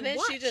herself. Why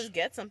didn't she just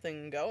get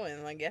something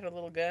going? Like, get her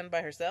little gun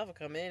by herself and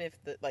come in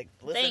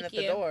listen at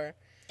the door.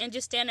 And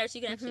just stand there so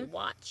you can actually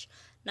watch.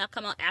 Not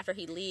come out after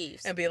he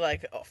leaves. And be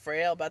like,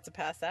 frail, about to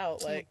pass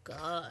out. Like, oh,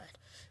 God.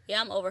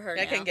 Yeah, I'm over her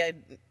now. I can get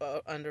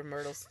under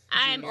Myrtle's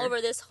I'm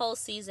over this whole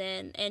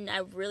season, and I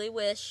really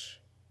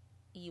wish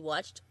you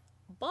watched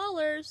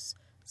Ballers.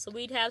 So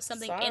we'd have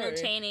something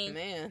entertaining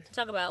to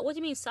talk about. What do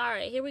you mean,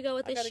 sorry? Here we go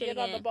with this shit again.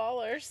 I gotta get on the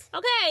Ballers.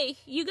 Okay,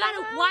 you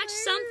gotta watch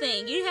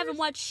something. You haven't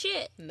watched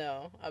shit.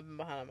 No, I've been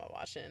behind on my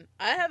watching.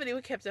 I haven't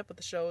even kept up with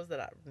the shows that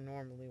I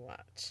normally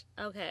watch.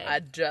 Okay. I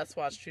just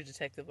watched True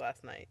Detective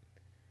last night.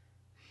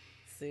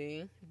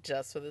 See?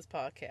 Just for this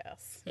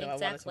podcast. No, I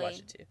wanted to watch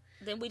it too.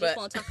 Then we just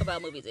won't talk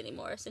about movies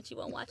anymore since you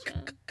won't watch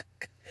them.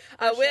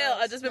 I will.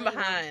 I've just been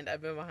behind.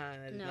 I've been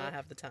behind. I did not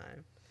have the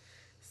time.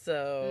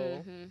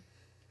 So...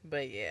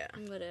 But yeah.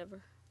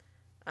 Whatever.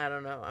 I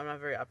don't know. I'm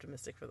not very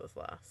optimistic for this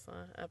last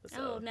episode.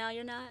 Oh, now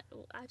you're not?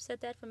 I've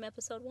said that from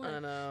episode 1. I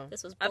know.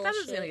 This was bullshit. I thought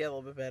it was going to get a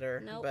little bit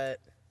better. Nope. But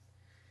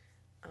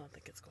I don't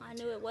think it's going to.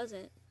 I knew it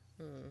wasn't.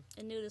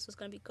 I knew this was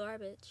going to be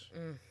garbage.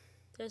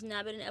 There's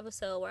not been an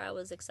episode where I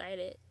was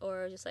excited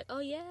or just like,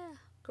 oh yeah,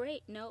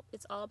 great. Nope.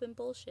 It's all been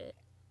bullshit.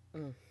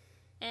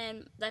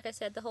 And like I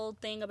said, the whole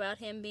thing about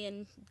him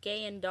being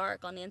gay and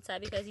dark on the inside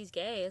because he's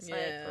gay, it's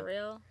like, for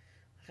real?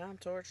 I'm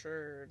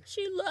tortured.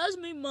 She loves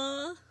me,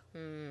 Ma.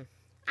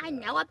 I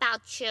know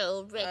about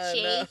you,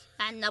 Richie,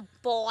 and the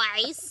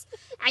boys,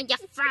 and your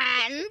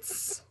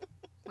friends.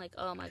 Like,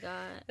 oh my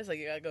God. It's like,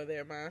 you gotta go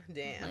there, Ma.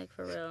 Damn. Like,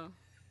 for real.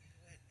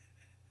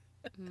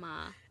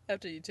 Ma.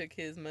 After you took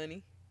his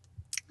money.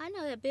 I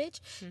know that, bitch.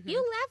 You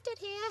left it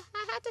here.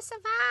 I had to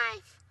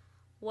survive.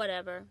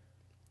 Whatever.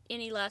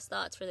 Any last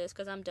thoughts for this?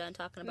 Because I'm done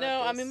talking about this.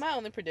 No, I mean, my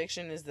only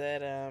prediction is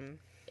that,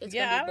 it's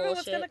I don't know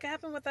what's going to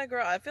happen with that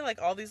girl. I feel like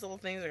all these little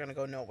things are going to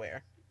go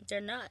nowhere. They're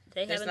not.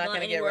 They haven't gone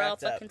anywhere all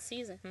fucking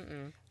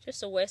season.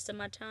 Just a waste of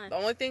my time. The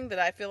only thing that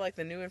I feel like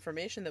the new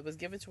information that was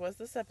given to us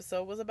this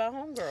episode was about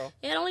Homegirl.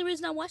 Yeah, the only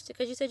reason I watched it,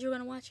 because you said you were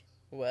going to watch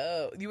it.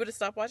 Whoa. You would have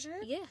stopped watching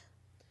it? Yeah.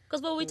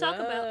 Because what would we talk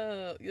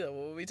about? Yeah,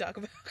 what would we talk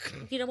about?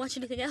 You don't watch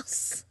anything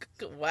else.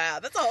 Wow,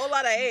 that's a whole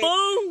lot of hate.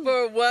 Boom!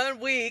 For 1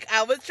 week.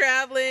 I was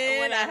traveling.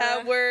 I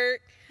had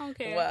work. I don't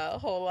care. Wow, a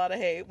whole lot of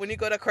hate. When you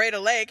go to Crater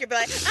Lake, you'll be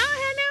like, I don't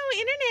have no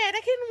internet.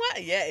 I couldn't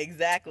watch. Yeah,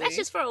 exactly. That's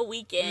just for a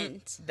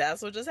weekend.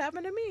 That's what just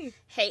happened to me.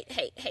 Hate.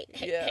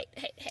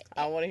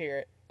 I want to hear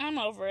it. I'm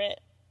over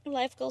it.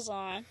 Life goes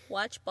on.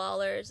 Watch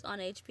Ballers on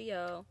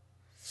HBO.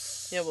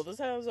 Yeah, well, this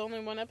has only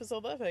 1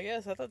 episode left, I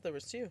guess. I thought there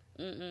was 2.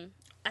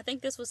 I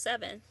think this was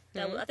 7.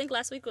 I think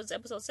last week was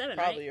episode 7,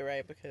 Probably you're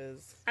right,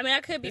 because... I mean,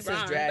 I could be wrong,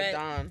 this is dragged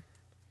on.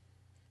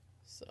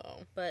 So...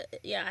 But,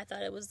 yeah, I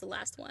thought it was the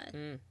last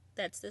one.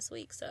 That's this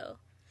week, so...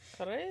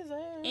 Crazy.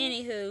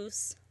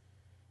 Anywho's.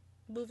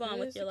 Move on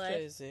with your life.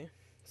 Crazy.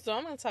 So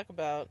I'm going to talk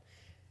about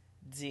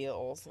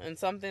deals. And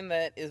something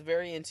that is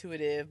very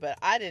intuitive, but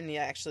I didn't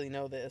actually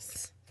know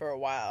this for a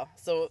while.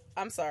 So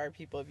I'm sorry,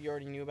 people, if you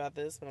already knew about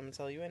this, but I'm going to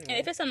tell you anyway. And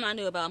if it's something I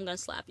knew about, I'm going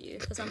to slap you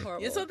because I'm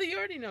horrible. It's something you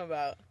already know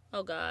about.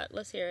 Oh, God.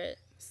 Let's hear it.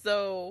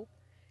 So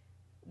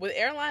with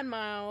airline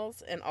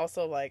miles and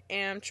also like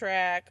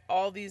Amtrak,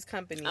 all these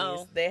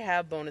companies, they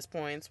have bonus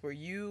points where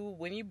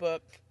when you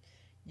book,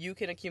 you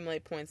can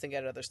accumulate points and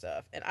get other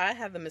stuff. And I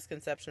had the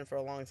misconception for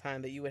a long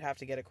time that you would have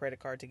to get a credit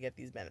card to get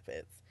these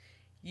benefits.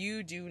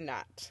 You do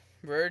not.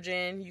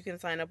 Virgin, you can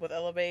sign up with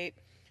Elevate.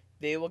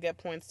 They will get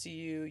points to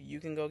you. You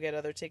can go get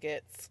other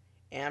tickets.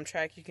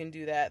 Amtrak, you can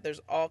do that.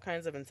 There's all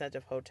kinds of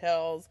incentive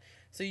hotels.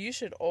 So you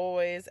should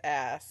always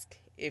ask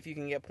if you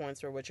can get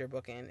points for what you're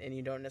booking, and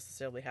you don't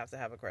necessarily have to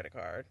have a credit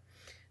card.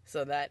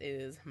 So that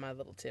is my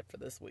little tip for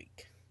this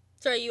week.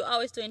 So are you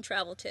always doing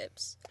travel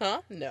tips?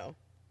 Huh? No.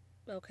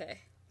 Okay.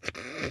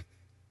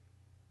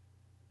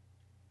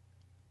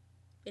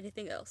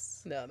 Anything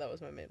else? No, that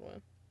was my main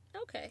one.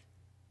 Okay.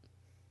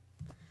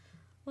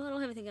 Well, I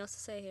don't have anything else to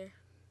say here.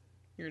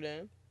 You're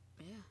done?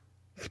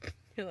 Yeah.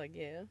 You're like,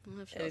 yeah. I don't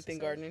have Anything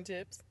gardening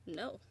tips?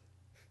 No.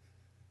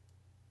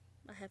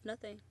 I have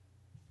nothing.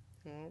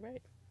 All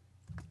right.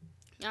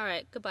 All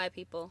right. Goodbye,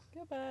 people.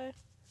 Goodbye.